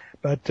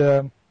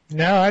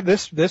 no,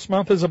 this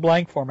month is a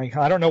blank for me.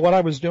 I don't know what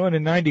I was doing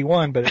in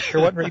 91, but it sure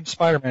wasn't reading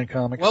Spider-Man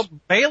comics. Well,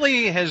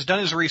 Bailey has done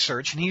his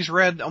research, and he's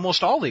read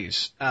almost all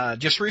these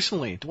just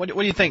recently. What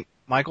do you think,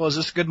 Michael? Is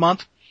this a good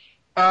month?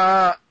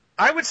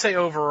 I would say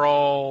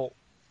overall,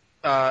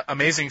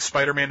 Amazing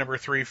Spider-Man number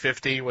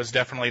 350 was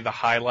definitely the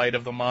highlight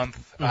of the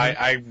month. Mm-hmm.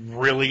 I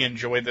really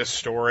enjoyed this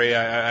story.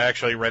 I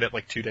actually read it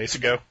like 2 days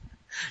ago.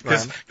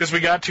 Because we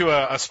got to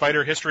a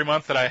Spider History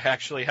Month that I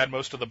actually had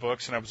most of the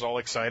books and I was all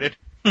excited.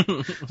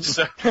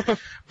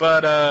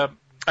 But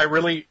I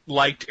really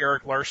liked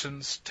Eric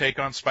Larson's take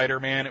on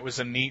Spider-Man. It was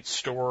a neat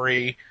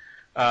story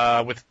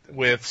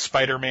with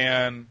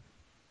Spider-Man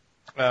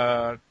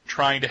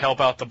trying to help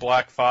out the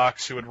Black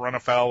Fox who had run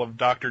afoul of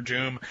Dr.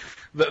 Doom.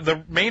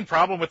 The main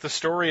problem with the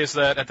story is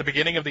that at the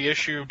beginning of the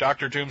issue,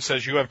 Dr. Doom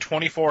says, you have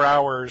 24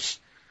 hours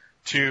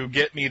to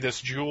get me this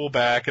jewel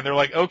back. And they're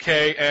like,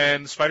 okay,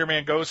 and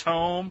Spider-Man goes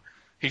home,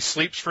 he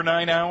sleeps for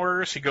 9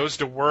 hours, he goes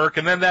to work,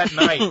 and then that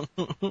night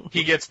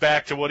he gets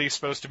back to what he's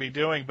supposed to be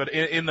doing. But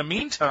in the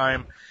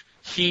meantime,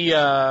 he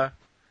has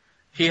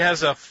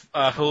a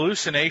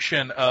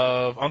hallucination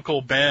of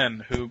Uncle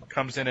Ben, who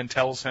comes in and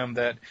tells him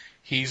that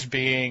he's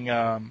being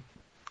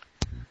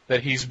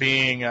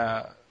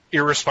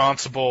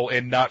irresponsible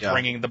in not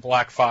bringing the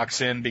Black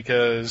Fox in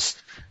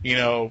because, you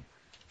know,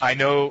 I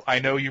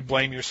know you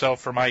blame yourself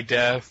for my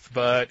death,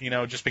 but, you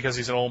know, just because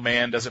he's an old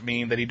man doesn't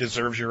mean that he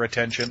deserves your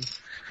attention.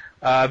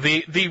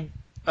 The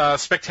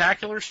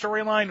Spectacular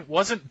storyline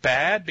wasn't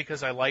bad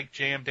because I like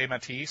J.M.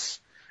 DeMatteis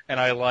and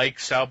I like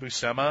Sal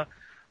Buscema,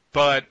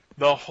 but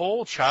the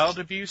whole child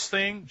abuse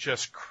thing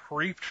just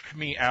creeped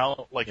me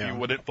out like you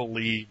wouldn't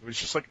believe. It was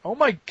just like, oh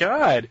my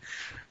God.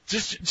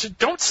 Just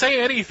don't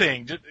say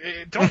anything.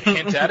 Don't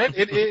hint at it.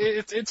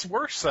 It's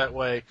worse that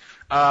way.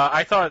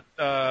 I thought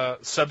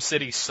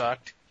Sub-City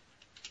sucked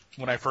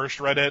when I first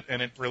read it,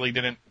 and it really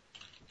didn't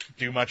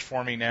do much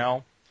for me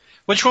now.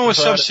 Which one was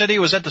Sub-City?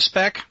 Was that the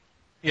Spec?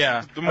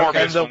 Yeah, the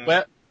Morbius one.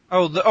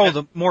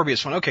 The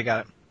Morbius one. Okay,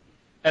 got it.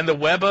 And the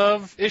Web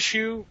of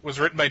issue was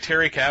written by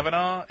Terry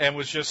Kavanagh and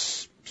was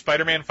just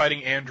Spider-Man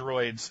fighting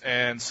androids,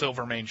 and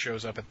Silvermane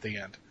shows up at the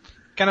end.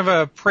 Kind of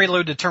a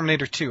prelude to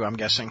Terminator 2, I'm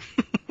guessing.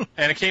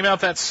 And it came out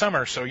that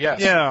summer, so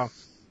yes. Yeah.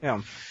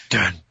 Dun,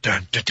 dun,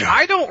 dun, dun.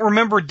 I don't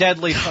remember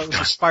Deadly Foes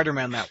of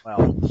Spider-Man that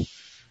well.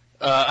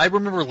 I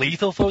remember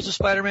Lethal Foes of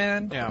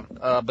Spider-Man, Yeah.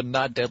 But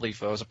not Deadly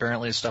Foes.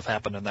 Apparently stuff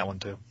happened in that one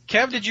too.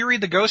 Kev, did you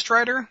read the Ghost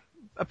Rider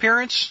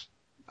appearance?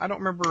 I don't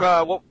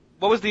remember.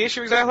 What was the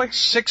issue exactly?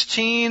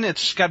 16,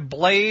 it's got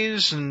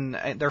Blaze, and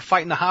they're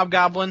fighting the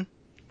Hobgoblin.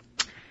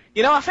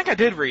 You know, I think I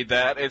did read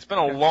that. It's been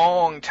a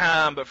long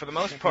time, but for the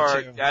most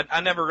part,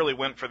 I never really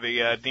went for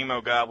the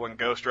Demo Goblin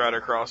Ghost Rider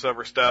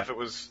crossover stuff. It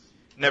was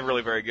never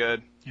really very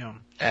good. Yeah.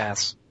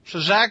 Ass. So,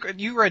 Zach,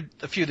 you read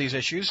a few of these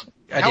issues.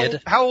 I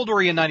did. How old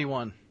were you in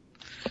 91?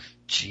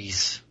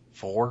 Jeez.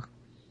 4?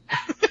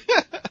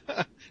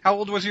 How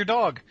old was your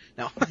dog?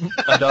 No.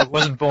 My dog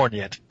wasn't born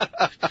yet.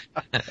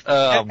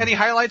 Any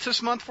highlights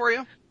this month for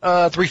you?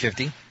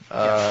 350.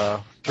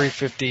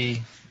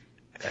 350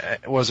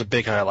 was a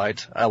big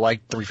highlight. I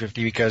liked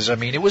 350 because, I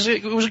mean, it was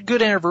a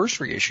good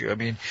anniversary issue. I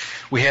mean,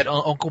 we had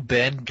Uncle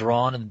Ben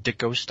drawn in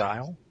Ditko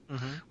style.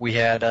 Mm-hmm. We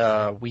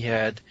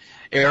had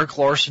Eric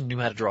Larson knew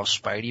how to draw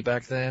Spidey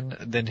back then.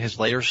 Then his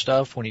later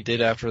stuff, when he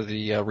did after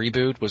the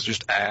reboot, was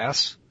just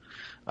ass.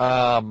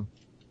 Oh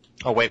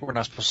wait, we're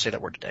not supposed to say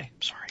that word today.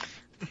 I'm sorry.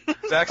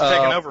 Zach's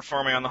taking over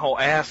for me on the whole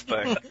ass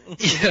thing.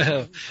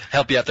 Yeah,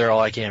 help you out there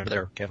all I can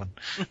there, Kevin.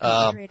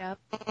 Straight up.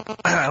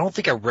 I don't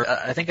think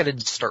I think I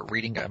didn't start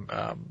reading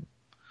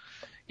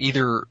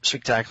either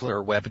Spectacular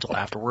or Web until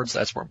afterwards.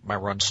 That's where my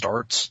run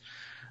starts.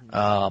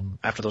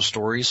 After those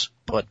stories,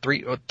 but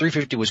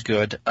 350 was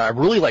good. I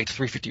really liked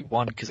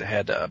 351 because it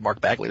had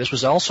Mark Bagley. This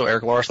was also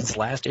Eric Larson's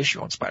last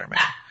issue on Spider-Man.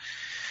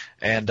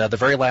 And the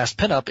very last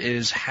pinup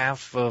is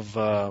half of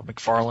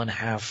McFarlane,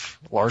 half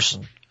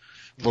Larson.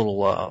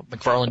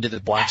 McFarlane did the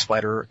Black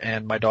Spider,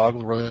 and my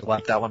dog really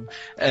liked that one.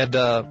 And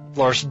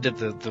Larson did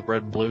the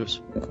Red and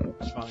Blues.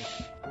 That's fine.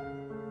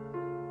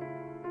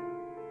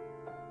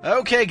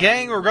 Okay,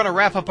 gang, we're going to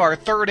wrap up our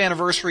 3rd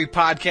anniversary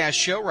podcast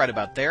show right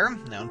about there.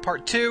 Now, in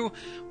part 2,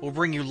 we'll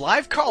bring you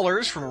live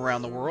callers from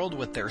around the world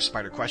with their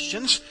Spider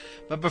questions.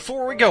 But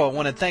before we go, I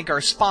want to thank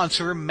our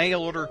sponsor,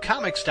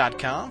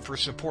 MailOrderComics.com, for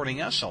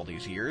supporting us all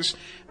these years.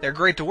 They're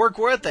great to work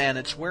with, and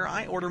it's where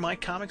I order my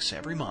comics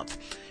every month.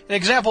 An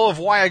example of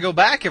why I go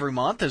back every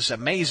month is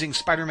Amazing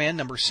Spider-Man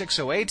number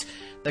 608.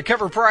 The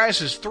cover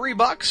price is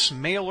 $3.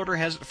 Mail order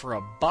has it for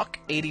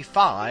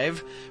 $1.85,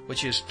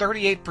 which is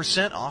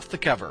 38% off the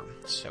cover.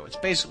 So it's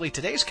basically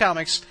today's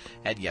comics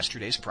at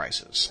yesterday's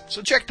prices.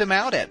 So check them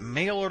out at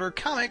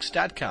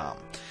mailordercomics.com.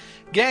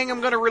 Gang,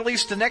 I'm going to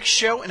release the next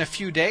show in a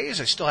few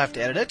days. I still have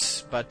to edit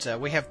it, but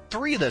we have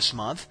 3 this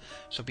month,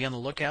 so be on the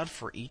lookout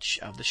for each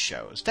of the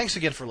shows. Thanks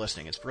again for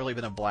listening. It's really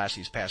been a blast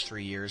these past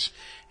 3 years,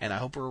 and I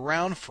hope we're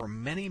around for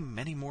many,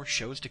 many more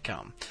shows to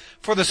come.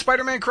 For the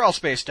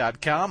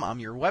SpidermanCrawlspace.com, I'm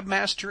your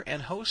webmaster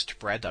and host,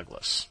 Brad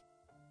Douglas.